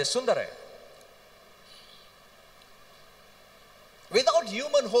रोमकरासमध्ये सुंदर आहे. Without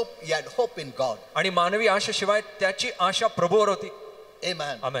human hope, he had hope in God. आणि मानवी आशेशिवाय त्याची आशा प्रभूवर होती.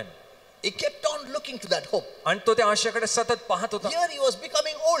 Amen. Amen. He kept on looking to that hope. आणि तो त्या आशेकडे सतत पाहत होता. Here he was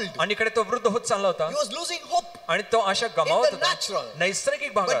becoming old. आणि इकडे तो वृद्ध होत चालला होता He was losing hope आणि तो आशा गमावत in the होता natural.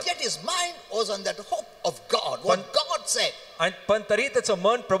 नैसर्गिक But भागात. yet his mind was on that hope of God, what God said. आणि पण तरी त्याचं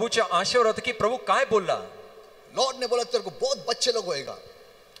मन प्रभूच्या आशेवर होतं की प्रभू काय बोलला. Lord ने बोला तेरे को बहुत बच्चे लोग होएगा.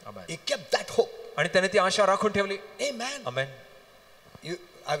 He kept that hope. आणि त्याने ती आशा राखून ठेवली. Amen. Amen.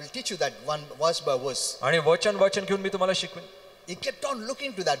 I will teach you that one verse by verse. आणि वचन वचन घेऊन मी तुम्हाला शिकवेन. He kept on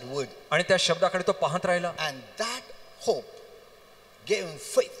looking to that word. आणि त्या शब्दाकडे तो पाहत राहिला. And that hope gave him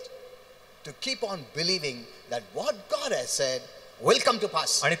faith to keep on believing that what God has said will come to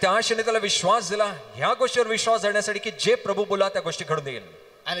pass. आणि त्या आशेने त्याला विश्वास दिला ह्या गोष्टीवर विश्वास धरण्यासाठी की जे प्रभू बोला त्या गोष्टी घडून देईल.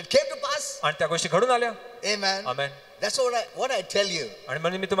 And it came to pass. आणि त्या गोष्टी घडून आल्या. Amen. Amen. That's what I tell you. आणि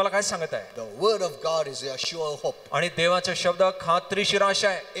म्हणजे मी तुम्हाला काय सांगत आहे. The word of God is a sure hope. आणि देवाचा शब्द खात्रीशीर आशा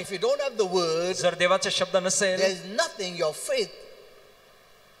आहे. If you don't have the word, जर देवाचा शब्द नसेल there is nothing your faith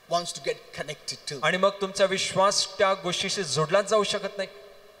wants to get connected to. आणि मग तुमचा विश्वास त्या गोष्टीशी जोडलाच जाऊ शकत नाही.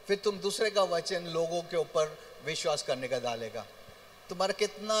 फिर तुम दूसरे का वचन लोगों के ऊपर विश्वास करने का डालेगा. तुम्हारा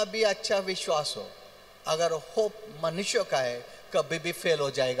कितना भी अच्छा विश्वास हो, अगर होप मनुष्य का है कभी भी फेल हो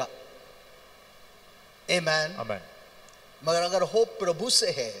जाएगा. Amen. आमेन. मगर अगर होप प्रभु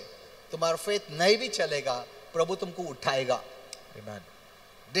से है, तुम्हारा फेथ नहीं भी चलेगा, प्रभु तुमको उठाएगा. आमेन.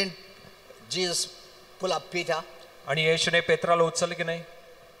 Didn't Jesus pull up Peter आणि येशूने पेत्राला उचलले की नाही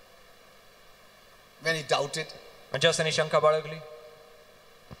when he doubted? म्हणजे त्याने शंका बाळगली.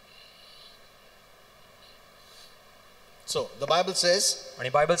 So the Bible says आणि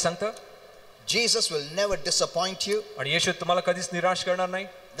बायबल सांगतं Jesus will never disappoint you. आणि येशू तुम्हाला कधीच निराश करणार नाही.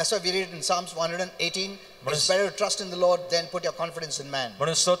 That's why we read in Psalms 118, it's better to trust in the Lord than put your confidence in man.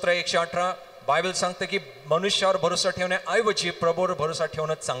 म्हणून स्तोत्र 118 बायबल सांगते की मनुष्यावर भरोसा ठेवण्याऐवजी प्रभूवर भरोसा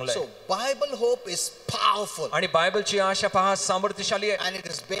ठेवणं चांगलं So आहे. Bible hope is powerful आणि बायबलची आशा पहा सामर्थ्यशाली आहे and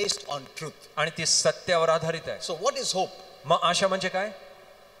it is based on truth. आणि ती सत्यावर आधारित आहे. So what is hope? मग आशा म्हणजे काय.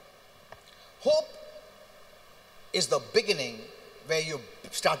 Hope is the beginning where you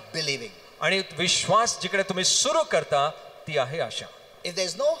start believing. आणि विश्वास जिकडे तुम्ही सुरू करता ती आहे आशा. If there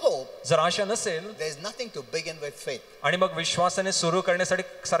is no hope, जर आशा नसेल there is nothing to begin with faith. आणि मग विश्वासाने सुरू करण्यासाठी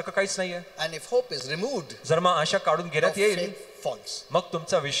सारखं काहीच नाहीये. And if hope is removed, जर मग आशा काढून your घेण्यात येईल faith falls. मग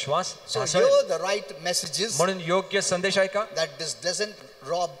तुमचा विश्वास So ढासळेल. hear the right messages म्हणून योग्य संदेश ऐका that this doesn't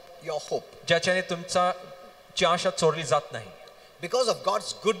rob your hope. ज्याच्याने तुमचा ची आशा चोरली जात नाही. Because of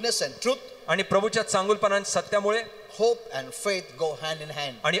God's goodness and truth, आणि प्रभूच्या चांगुलपणा आणि सत्यामुळे hope and faith go hand in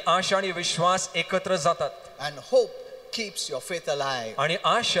hand. आणि आशा आणि विश्वास एकत्र जातात. And hope keeps your faith alive. आणि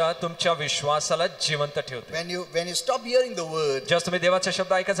आशा तुमच्या विश्वासाला जिवंत ठेवते. When you stop hearing the word, जेव्हा तुम्ही देवाचा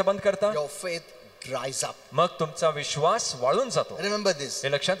शब्द ऐकायचा बंद करता your faith dries up. मग तुमचा विश्वास वाळून जातो. Remember this.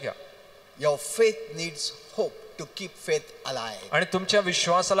 हे लक्षात घ्या. Your faith needs hope to keep faith alive. आणि तुमच्या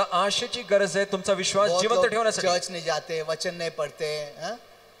विश्वासाला आशेची गरज आहे तुमचा विश्वास बहुत जिवंत लोग ठेवण्यासाठी. चर्च नहीं जाते, वचन नहीं पढ़ते, हाँ?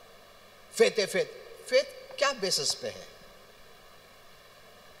 Faith है faith. Faith क्या बेसिस पे है?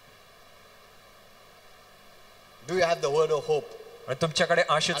 Do you have the word of hope? आणि तुमच्याकडे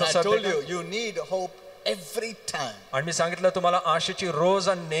And आशेचा I शब्द told आहे you, का? you need hope every time. आणि मी सांगितलं तुम्हाला आशेची रोज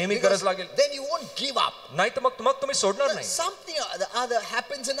आणि नेहमी Because गरज लागेल. then you won't give up. नाही तर मग तुम्ही सोडणार नाही. Something or the other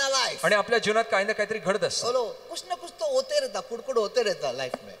happens in our life. आणि आपल्या जीवनात काही ना काहीतरी घडत असतं. बोलो कुछ ना कुछ तो होते रहता, कुड़कुड़ होते रहता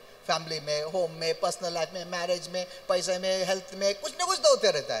लाइफ में, फैमिली में, होम में, पर्सनल लाइफ में, मैरिज में, पैसे में, हेल्थ में, कुछ ना कुछ तो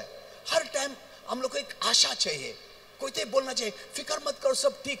होते रहता है. हर टाइम हम लोग को एक आशा चाहिए, कोई तो बोलना चाहिए फिक्र मत करो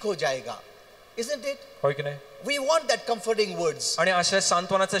सब ठीक हो जाएगा. Isn't it? होय की नाही. We want that comforting words. आणि अशा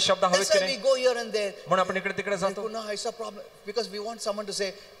सांत्वनाचे शब्द हवेत That's की why we नाही. go here and there. म्हणून आपण इकडे तिकडे जातो. No, it's a problem because we want someone to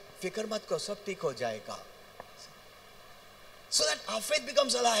say फिक्र मत करो सब ठीक हो जाएगा. So that our faith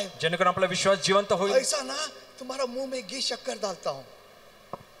becomes alive. जेणेकरून आपला विश्वास जिवंत होईल. ऐसा ना तुम्हारा मुंह में घी शक्कर डालता हूं,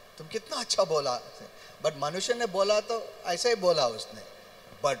 तुम कितना अच्छा बोला. बट मनुष्य ने बोला तो ऐसा ही बोला उसने,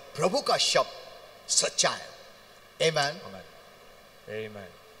 बट प्रभु का शब्द सच्चा है. Amen. Amen.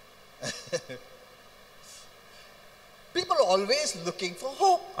 People are always looking for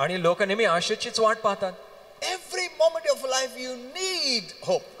hope. आणि लोक नेहमी आशेचीच वाट पाहतात. Every moment of life you need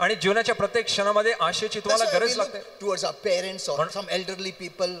hope. आणि जीवनाच्या प्रत्येक क्षणामध्ये आशेची That's तुम्हाला why we गरज look लागते. towards our parents or some elderly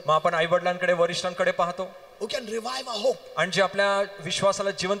people मग आपण आई वडिलांकडे वरिष्ठांकडे पाहतो who can revive our hope. आणि जे आपल्या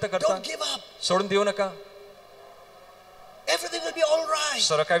विश्वासाला जिवंत Don't करतात. give up. सोडून देऊ नका. Everything will be all right.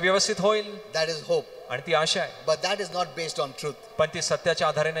 सर्व काही व्यवस्थित होईल. That is hope. आणि ती आशा आहे. But that is not based on truth. पण ती सत्याच्या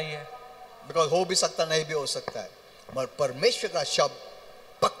आधारे नाहीये. Because हो भी सकता नहीं भी हो सकता है, पर परमेश्वर का शब्द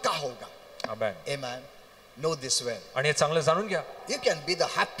पक्का होगा. Amen. Amen. Know this well. आणि हे चांगलं जाणून घ्या. You can be the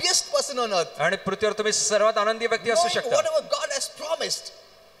happiest person on earth. आणि पृथ्वीवर तुम्ही सर्वात आनंदी व्यक्ती असू Knowing शकता. whatever God has promised,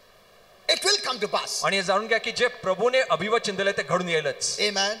 it will come to pass. आणि हे जाणून घ्या की जे प्रभूने अभिवचन दिले ते घडून येईलच.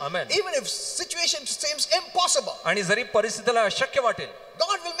 Amen. Amen. Even if situation seems impossible, आणि जरी परिस्थितीला अशक्य वाटेल,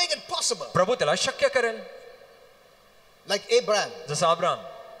 God will make it possible. प्रभू त्याला शक्य करेल. Like Abraham, जसं Abram,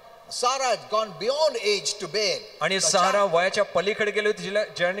 Sarah had gone beyond age to bear. आणि सारा वयाच्या पलीकडे गेली होती,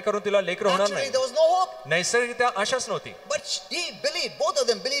 जेणेकरून तिला लेकरं होणार Naturally, नाही. there was no hope. नैसर्गिकरित्या आशाच नव्हती. But he believed, both of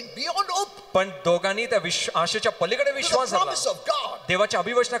them believed beyond hope. पण दोघांनी त्या आशेच्या पलीकडे To the विश्वास धरला. promise of God. देवाच्या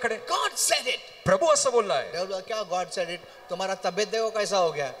अभिवचनाकडे. God said it. प्रभू असं बोललाय. Devil, क्या God said it? तुम्हारा तबीयत देखो कैसा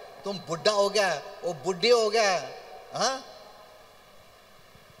हो गया? तुम बुढ़ा हो गया, वो बुढ़ी हो गया, हाँ?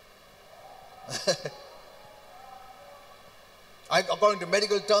 According to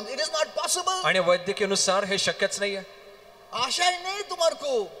medical terms, it is not possible. आणि वैद्यकीयनुसार हे शक्यच नाहीये. आशा ही नहीं तुम्हारे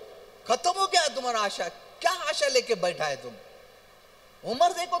को, खत्म हो गया तुम्हारा आशा. क्या आशा लेके बैठा है तुम?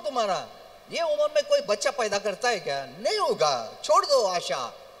 उम्र देखो तुम्हारा, ये उम्र में कोई बच्चा पैदा करता है क्या? नहीं होगा, छोड़ दो आशा.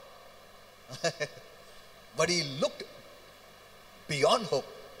 But he looked beyond hope.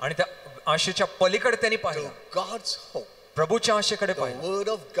 आणि त्या आशेच्या पलीकडे त्यांनी To पाहिलं. God's hope. प्रभूच्या आशेकडे The पाहिलं. word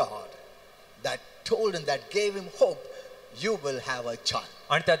of God that told him, that gave him hope, you will have a child.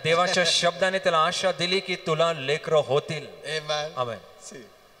 आणि त्या देवाच्या शब्दाने त्याला आशा दिली की तुला लेकरं होतील. Amen. Amen. See,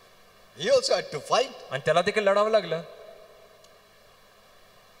 he also had to fight. आणि त्याला देखील लढावं लागलं.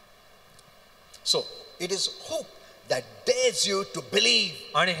 So it is hope that dares you to believe.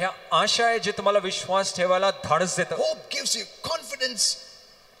 आणि ह्या आशा आहे जे तुम्हाला विश्वास ठेवायला धाडस देतं. Hope gives you confidence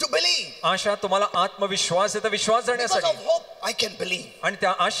to believe. आशा तुम्हाला आत्मविश्वास देतं, विश्वास Because धरण्यासाठी. of hope, I can believe. आणि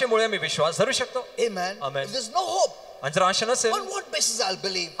त्या आशेमुळे मी विश्वास धरू शकतो. Amen. Amen. If there's no hope, आणि जर आशा नसेल, on what basis I'll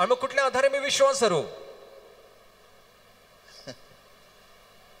believe? आणि मग कुठल्या आधारे मी विश्वास धरू?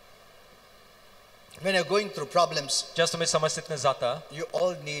 When you're going through problems, ज्यास तुम्ही समस्येतून जाता, you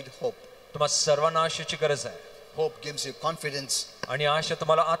all need hope. तुम्हाला सर्वांना आशेची गरज आहे. Hope gives you confidence. आणि आशा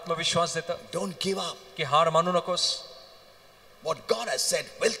तुम्हाला आत्मविश्वास देतं Don't give up. की हार मानू नकोस. What God has said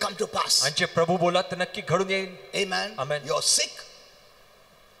will come to pass. आणि जे प्रभू बोला ते नक्की घडून येईल. Amen. Amen. You're sick.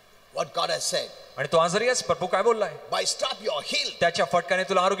 What God has said. आणि तो आजारी आहेस, प्रभू काय बोललाय? By strap you're healed. त्याच्या फटक्याने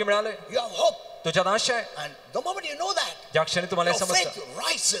तुला आरोग्य मिळालंय. You have hope. तुझ्यात आशा आहे. And the moment you know that, ज्या क्षणी तुम्हाला हे your faith समजतं,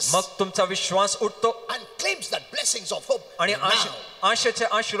 rises मग तुमचा विश्वास उठतो and claims that blessings of hope. आणि Now, आशेचे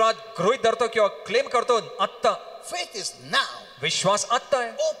आशीर्वाद गृहीत धरतो किंवा क्लेम करतो. आत्ता faith is now. विश्वास आत्ता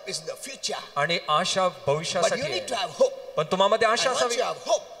आहे Hope is in the future. आणि आशा But भविष्यासाठी you need आहे. to have hope. पण तुम्हामध्ये आशा And once असावी you have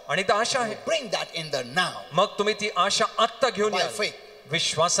hope, आणि ती आशा आहे. bring that in the now. मग तुम्ही ती आशा आत्ता घेऊन By या faith.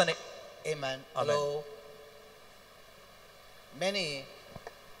 विश्वासाने. Amen. Hello. Many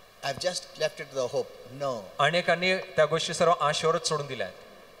have just left it to the hope. No. अनेकांनी त्या गोष्टी सर्व आशेवरच सोडून दिल्या आहेत.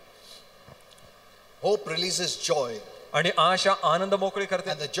 Hope releases joy. आणि आशा आनंद मोकळी करते.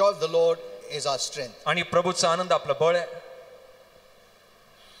 And the joy of the Lord is our strength. आणि प्रभूचा आनंद आपलं बळ आहे.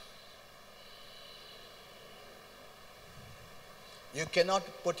 You cannot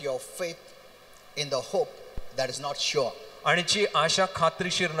put your faith in the hope that is not sure. आणि जी आशा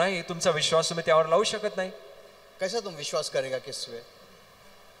खात्रीशीर नाही, तुमचा विश्वास तुम्ही त्यावर लावू शकत नाही. कैसा तुम विश्वास करेगा किस पे?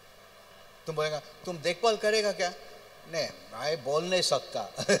 तुम बोलेगा तुम देखभाल करेगा क्या? नहीं, मैं बोल नहीं सकता.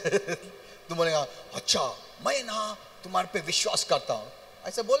 तुम बोलेगा अच्छा मैं ना तुम्हारे पे विश्वास करता हूं.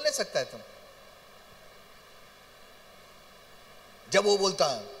 ऐसा बोल नहीं सकता है तुम. जब वो बोलता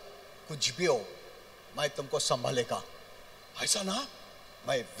है कुछ भी हो मैं तुमको संभालेगा, ऐसा ना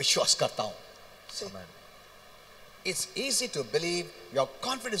मैं विश्वास करता हूं. Amen. It's easy to believe, your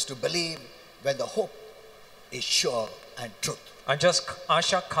confidence to believe when the hope is sure and truth. आणि जस्ट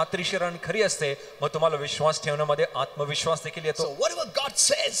आशा खात्रीशीर आणि खरी असते, मग तुम्हाला विश्वास ठेवण्यामध्ये आत्मविश्वास देखील येतो. So whatever God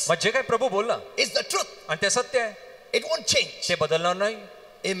says मग जे काही प्रभू बोलला is the truth. आणि ते सत्य आहे, It won't change. ते बदलणार नाही.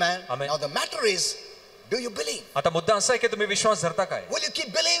 Amen. Amen. Now the matter is, do you believe? आता मुद्दा असा आहे की तुम्ही विश्वास धरता काय? Will you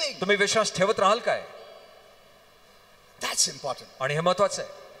keep believing? तुम्ही विश्वास ठेवत राहाल काय? That's important. आणि हे महत्वाचं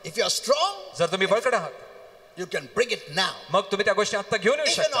आहे. If you are strong, जर तुम्ही बळकट आहात, you can bring it now. मग तुम्ही त्या गोष्टी आता घेऊन येऊ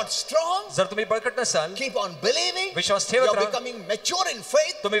If you're शकता. not strong, जर तुम्ही बळकट नसाल, keep on believing. विश्वास ठेवत You're राहा. becoming mature in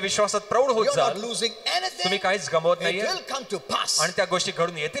faith. तुम्ही विश्वासात प्रौढ होत You're not जाल, losing anything. तुम्ही काहीच गमवत It नाहीये will come to pass. आणि त्या गोष्टी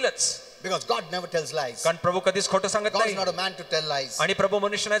घडून येतीलच. Because God never tells lies. कारण प्रभू कधीच खोटं सांगत God is नाही not a man to tell lies. आणि प्रभू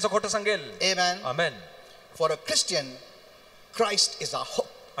मनुष्य नाही जो खोटं सांगेल. Amen. Amen. For a Christian, Christ is our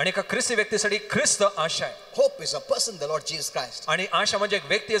hope. आणि एका ख्रिस्ती व्यक्तीसाठी ख्रिस्त आशा आहे. Hope is a person, the Lord Jesus Christ. आणि आशा म्हणजे एक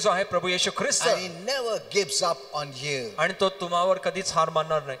व्यक्ती जो आहे प्रभू येशू ख्रिस्त, And he never gives up on you. आणि तो तुम्हावर कधीच हार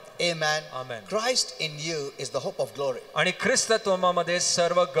मानणार नाही. Amen. Amen. Christ in you is the hope of glory. आणि ख्रिस्त तुम्हामध्ये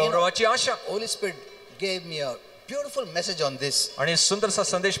सर्व गौरवाची आशा. Holy Spirit gave me a beautiful message on this आणि सुंदरसा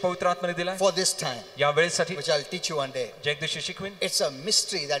संदेश पवित्र आत्म्याने दिलाय for this time, या वेळेसाठी, which I'll teach you one day. जे एक दिवशी शिकवीन. It's a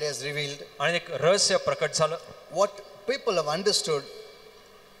mystery that is revealed. आणि एक रहस्य प्रकट झालं. What people have understood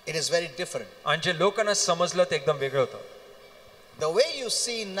it is very different. आणि जे लोकांना समजलं ते एकदम वेगळं होतं. The way you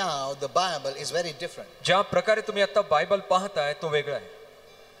see now the Bible is very different. ज्या प्रकारे तुम्ही आता बायबल पाहताय तो वेगळा आहे.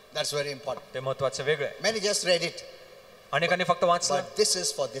 That's very important. ते महत्त्वाचं वेगळं आहे. Many just read it. अनेकांनी फक्त वाचलं. But this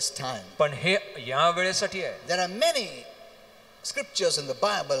is for this time. पण हे या वेळेसाठी आहे. There are many scriptures in the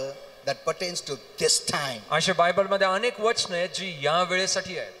Bible that pertains to this time. अशा बायबलमध्ये अनेक वचने आहेत जी या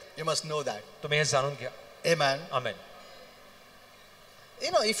वेळेसाठी आहेत. You must know that. तुम्ही हे जाणून घ्या. Amen. Amen. You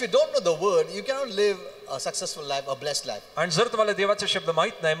know, if you don't know the word, you cannot live a successful life, a blessed life. आणि जर तुम्हाला देवाचे शब्द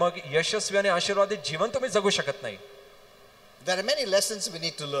माहित नाही मग यशस्वी आणि आशीर्वादित जीवन तुम्ही जगू शकत नाही. There are many lessons we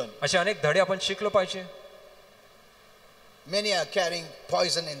need to learn. असे अनेक धडे आपण शिकलो पाहिजे. Many are carrying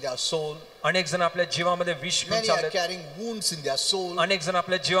poison in their soul. अनेक जण आपल्या जीवामध्ये विष घेऊन Many are चाललेत. carrying wounds in their soul. अनेक जण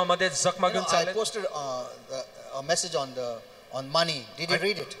आपल्या जीवामध्ये जखमा You know, घेऊन I चाललेत. posted a message on money. Did you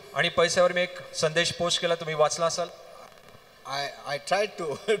read it? आणि पैशावर मी एक संदेश पोस्ट केला, तुम्ही वाचला असाल. I tried to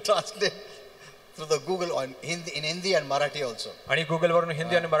translate through the Google in Hindi and Marathi also. आणि गुगल वरून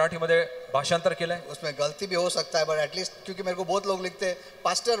हिंदी आणि मराठीमध्ये भाषांतर केलंय. उसमें गलती भी हो सकता है, but at least क्योंकि मेरे को बहुत लोग लिखते हैं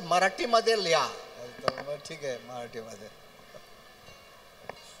पास्टर मराठी मध्ये लिया, तो ठीक है मराठी मध्ये.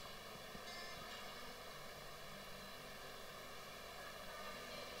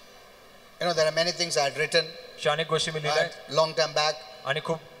 You know, there are many things I had written अनेक गोष्टी मी लिहिल्या long time back, आणि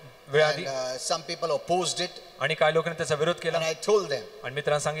खूप वेळ आधी. and some people opposed it, आणि काही लोकांनी त्याचा विरोध केला. and I told them, आणि मी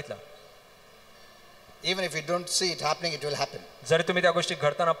त्यांना सांगितलं even if you don't see it happening, it will happen. जरी तुम्ही त्या गोष्टी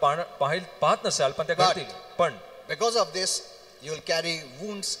घडताना पाहत नसाल पण त्या घडतील. पण Because of this, you will carry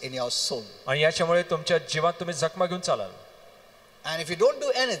wounds in your soul. आणि याच्यामुळे तुमच्या जीवात तुम्ही जखमा घेऊन चालाल. And if you don't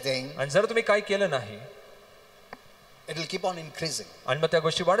do anything, आणि जर तुम्ही काही केलं नाही it will keep on increasing. आणि मग त्या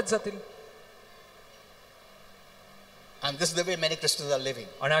गोष्टी वाढत जातील. And this is the way many Christians are living.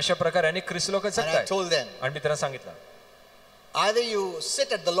 आणि अशा प्रकारे अनेक ख्रिस्ती लोक And I जगतात. told them, आणि मी त्यांना सांगितलं either you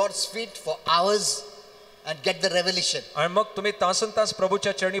sit at the Lord's feet for hours and get the revelation, आणि मग तुम्ही तासनतास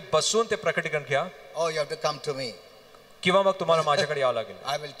प्रभूच्या चरणी बसून ते प्रकटीकरण घ्या, or you have to come to me. किंवा मग तुम्हाला माझ्याकडे यावं लागेल.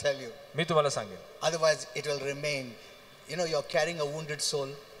 I will tell you. मी तुम्हाला सांगेन. Otherwise, it will remain. You know, you're carrying a wounded soul.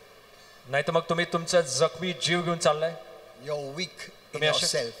 नाही तर मग तुम्ही तुमचा जखमी जीव घेऊन चाललाय. You're weak in तुम्ही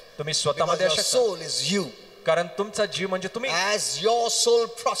yourself. तुम्ही Because स्वतःमध्ये your अशक्त. soul is you. कारण तुमचा जीव म्हणजे तुम्ही. As your soul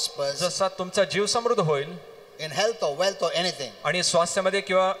prospers जसा तुमचा जीव समृद्ध होईल in health or wealth or anything, आणि स्वास्थ्यामध्ये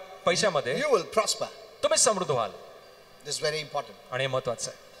किंवा पैशामध्ये you will prosper. तुम्ही समृद्ध व्हाल. This is very important. आणि हे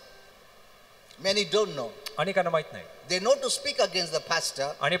महत्वाचं आहे. Many don't know. अनेकांना माहित नाही. They know to speak against the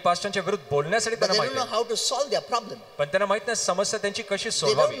pastor, आणि पास्टरच्या विरुद्ध बोलण्यासाठी but त्यांना they माहित don't know आहे. how to solve their problem. पण त्यांना माहित नाही समस्या त्यांची कशी They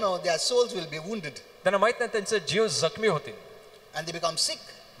सोडवावी. don't know their souls will be wounded त्यांना माहित नाही त्यांचे जीव जखमी होतील. and they become sick.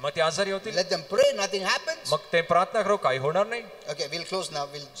 मग ते आजारी होतील. Let them pray, nothing happens. मग ते प्रार्थना करू काही होणार नाही. Okay, we'll close now.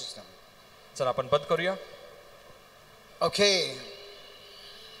 We'll just now. चला आपण बंद करूया. Okay.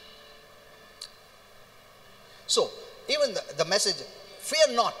 So, even the message, fear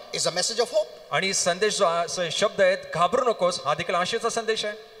not, is a message of hope. आणि संदेश जो शब्द आहेत घाबरू नकोस हा देखील आशेचा संदेश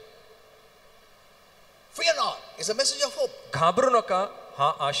आहे. Fear not is a message of hope. घाबरू नका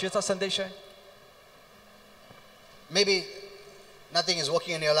हा आशेचा संदेश आहे. Maybe nothing is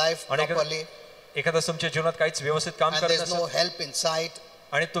working in your life आणि properly, एखाद्या तुमच्या जीवनात काहीच व्यवस्थित काम and करत there's no नसेल help in sight,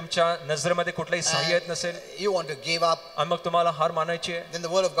 आणि तुमच्या नजरेमध्ये कुठलाही सहाय्य येत नसेल you want to give up, आणि मग तुम्हाला हार मानायची आहे. then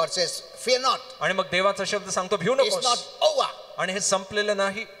the word of God says, fear not. आणि मग देवाचा शब्द सांगतो भिऊ It's not नकोस. over. आणि हे संपलेलं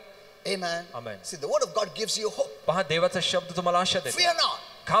नाही. Amen. Amen. See, the word of God gives you hope. पहा देवाचा शब्द तुम्हाला आशा देतो. Fear not.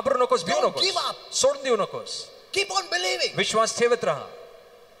 घाबरू नकोस, भिऊ Don't give नकोस, up. सोडून देऊ नकोस, Keep on believing. विश्वास ठेवत राहा.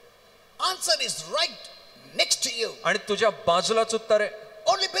 Answer is right next to you. आणि तुझ्या बाजूलाच उत्तर आहे.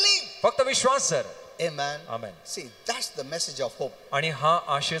 Only believe. फक्त विश्वास कर. Amen. Amen. See, that's the message of hope. आणि हा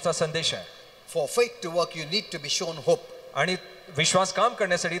आशेचा संदेश आहे. For faith to work, you need to be shown hope. आणि विश्वास काम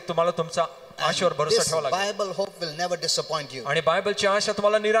करण्यासाठी तुम्हाला तुमचा आशेवर भरोसा This ठेवावा लागेल. Bible hope will never disappoint you. आणि बायबलची आशा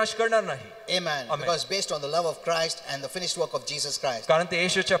तुम्हाला निराश करणार नाही. Amen. Amen. Because based on the love of Christ and the finished work of Jesus Christ. कारण ते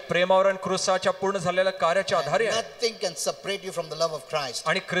येशूच्या प्रेमावर आणि ख्रिस्ताच्या पूर्ण झालेल्या कार्याच्या आधारे आहे. Nothing can separate you from the love of Christ.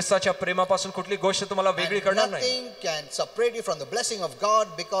 आणि ख्रिस्ताच्या प्रेमापासून कुठली गोष्ट तुम्हाला वेगळी And करणार नाही. nothing can separate you from the blessing of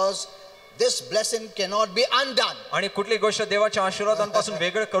God, because this blessing cannot be undone. आणि कुठली गोष्ट देवाच्या आशीर्वादांपासून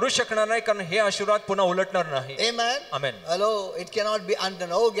वेगळं करू शकणार नाही कारण हे आशीर्वाद पुन्हा उलटणार नाही. Amen. Amen. Hello, it cannot be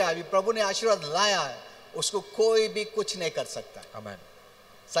undone. हो गया, अभी प्रभु ने आशीर्वाद लाया है, उसको कोई भी कुछ नहीं कर सकता. Amen.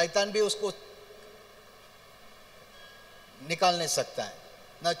 शैतान भी उसको निकाल नहीं सकता है,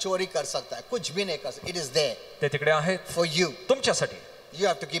 ना चोरी कर सकता है, कुछ भी नहीं कर सकता. It is there ते तिकडे आहेत for you. तुमच्यासाठी. You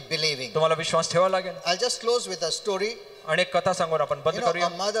have to keep believing. तुम्हाला विश्वास ठेवावा लागेल. I'll just close with a story. आणि एक कथा सांगून आपण बंद You know, करूया.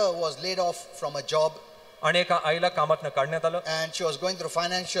 a mother was laid off from a job. आणि एका आईला कामातनं काढण्यात आलं and she was going through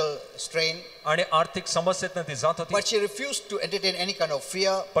financial strain, आणि आर्थिक समस्येतनं ती जात होती but she refused to entertain any kind of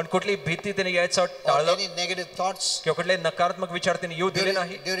fear पण कुठली भीती तिने यायचं or टाळलं any negative thoughts किंवा कुठले नकारात्मक विचार तिने येऊ दिले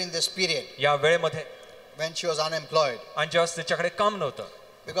नाही during this period या वेळेमध्ये when she was unemployed, आणि जेव्हा तिच्याकडे काम नव्हतं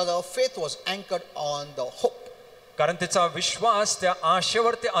because her faith was anchored on the hope, कारण तिचा विश्वास त्या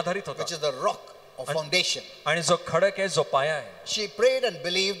आशेवरती आधारित होता which is the rock of foundation. आणि जो खडक आहे जो पाया आहे She prayed and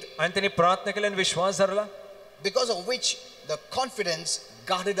believed, आणि तिने प्रार्थना केली आणि विश्वास धरला because of which the confidence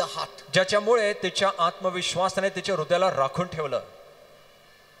guarded her heart. ज्याच्यामुळे तिच्या आत्मविश्वासाने तिच्या हृदयाला राखून ठेवलं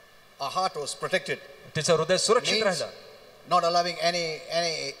Her heart was protected, तिचं हृदय सुरक्षित means राहिलं not allowing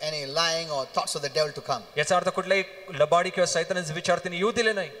any lying or thoughts of the devil to come. याचा अर्थ कुठलाही लबाडी किंवा सैतानाचे विचार तिने येऊ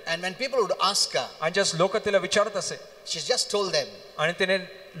दिले नाही And when people would ask her, आणि जस्ट लोक तिला विचारत असे she just told them आणि तिने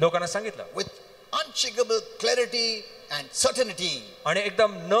लोकांना सांगितलं with unshakable clarity and certainty आणि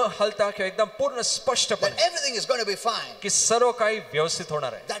एकदम न हलता किंवा एकदम पूर्ण that स्पष्टपणे everything is going to be fine. की सर्व काही व्यवस्थित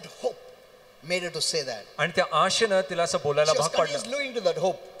होणार आहे That hope made her to say that. आणि त्या आशेनं तिला असं बोलायला She was भाग पडलं continuously looking to that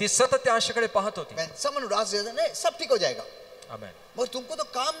hope. ती सतत त्या आशेकडे पाहत होती When someone would ask her, "नहीं, सब ठीक हो जाएगा." आमेन मगर तुमको तो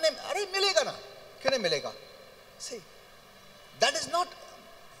काम नहीं, अरे मिलेगा ना, क्यों नहीं मिलेगा? See, that is not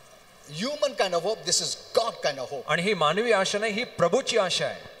human kind of hope. This is God kind of hope. आणि ही मानवी आशा नाही ही प्रभूची आशा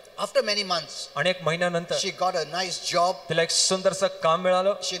आहे After many months, आणि एक महिन्यानंतर she got a nice job. तिला एक सुंदरसं काम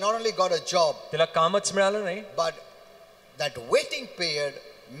मिळालं She not only got a job, तिला कामच मिळालं नाही but that waiting period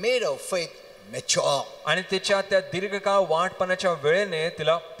made her faith mature. आणि तिच्या त्या दीर्घकाळ वाटपणाच्या वेळेने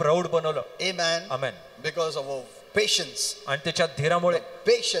तिला प्रौढ बनवलं Amen. Amen Because of her patience. आणि तिच्या धीरामुळे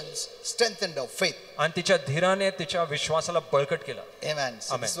Patience strengthened her faith. आणि तिच्या धीराने तिच्या विश्वासाला बळकट केलं Amen.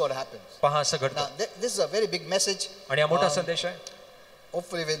 So Amen. this is what happens. पहा असं Now, घडतं this is a very big message. आणि हा मोठा संदेश आहे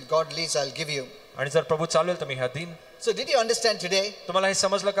Hopefully, when God leads, I'll give you. आणि जर प्रभू चालवेल तर मी ह्या दिन So, did you understand today? तुम्हाला हे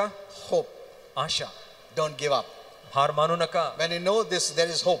समजलं का Hope. Asha Don't give up. हार मानू नका When you know this, there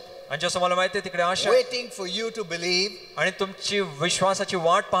is hope. आणि जसं मला माहिती आहे तिकडे आशा आहे. Waiting for you to believe, आणि तुमची विश्वासाची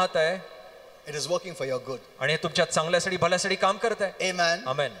वाट पाहत आहे it is working for your good. आणि हे तुमच्या चांगल्यासाठी भल्यासाठी काम करत आहे Amen.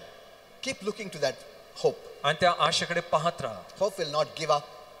 Amen Keep looking to that hope. आणि त्या आशेकडे पाहत राहा Hope will not give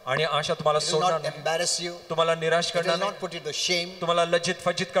up. आणि आशा तुम्हाला It will सोडणार not नाही embarrass you. तुम्हाला निराश It will करणार not नाही put you to shame. तुम्हाला लज्जित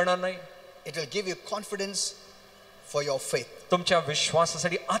फज्जित करणार नाही It will give you confidence for your faith. तुमच्या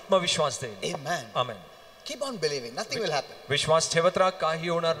विश्वासासाठी आत्मविश्वास देईल Amen. Amen Keep on believing. Nothing will happen. विश्वास ठेवत राहा काही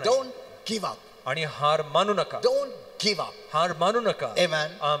होणार नाही Don't give up. आणि हार मानू नका Don't give up. हार मानू नका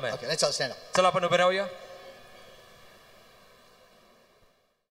Amen. Amen Okay, let's all stand up. चला आपण उभे राहूया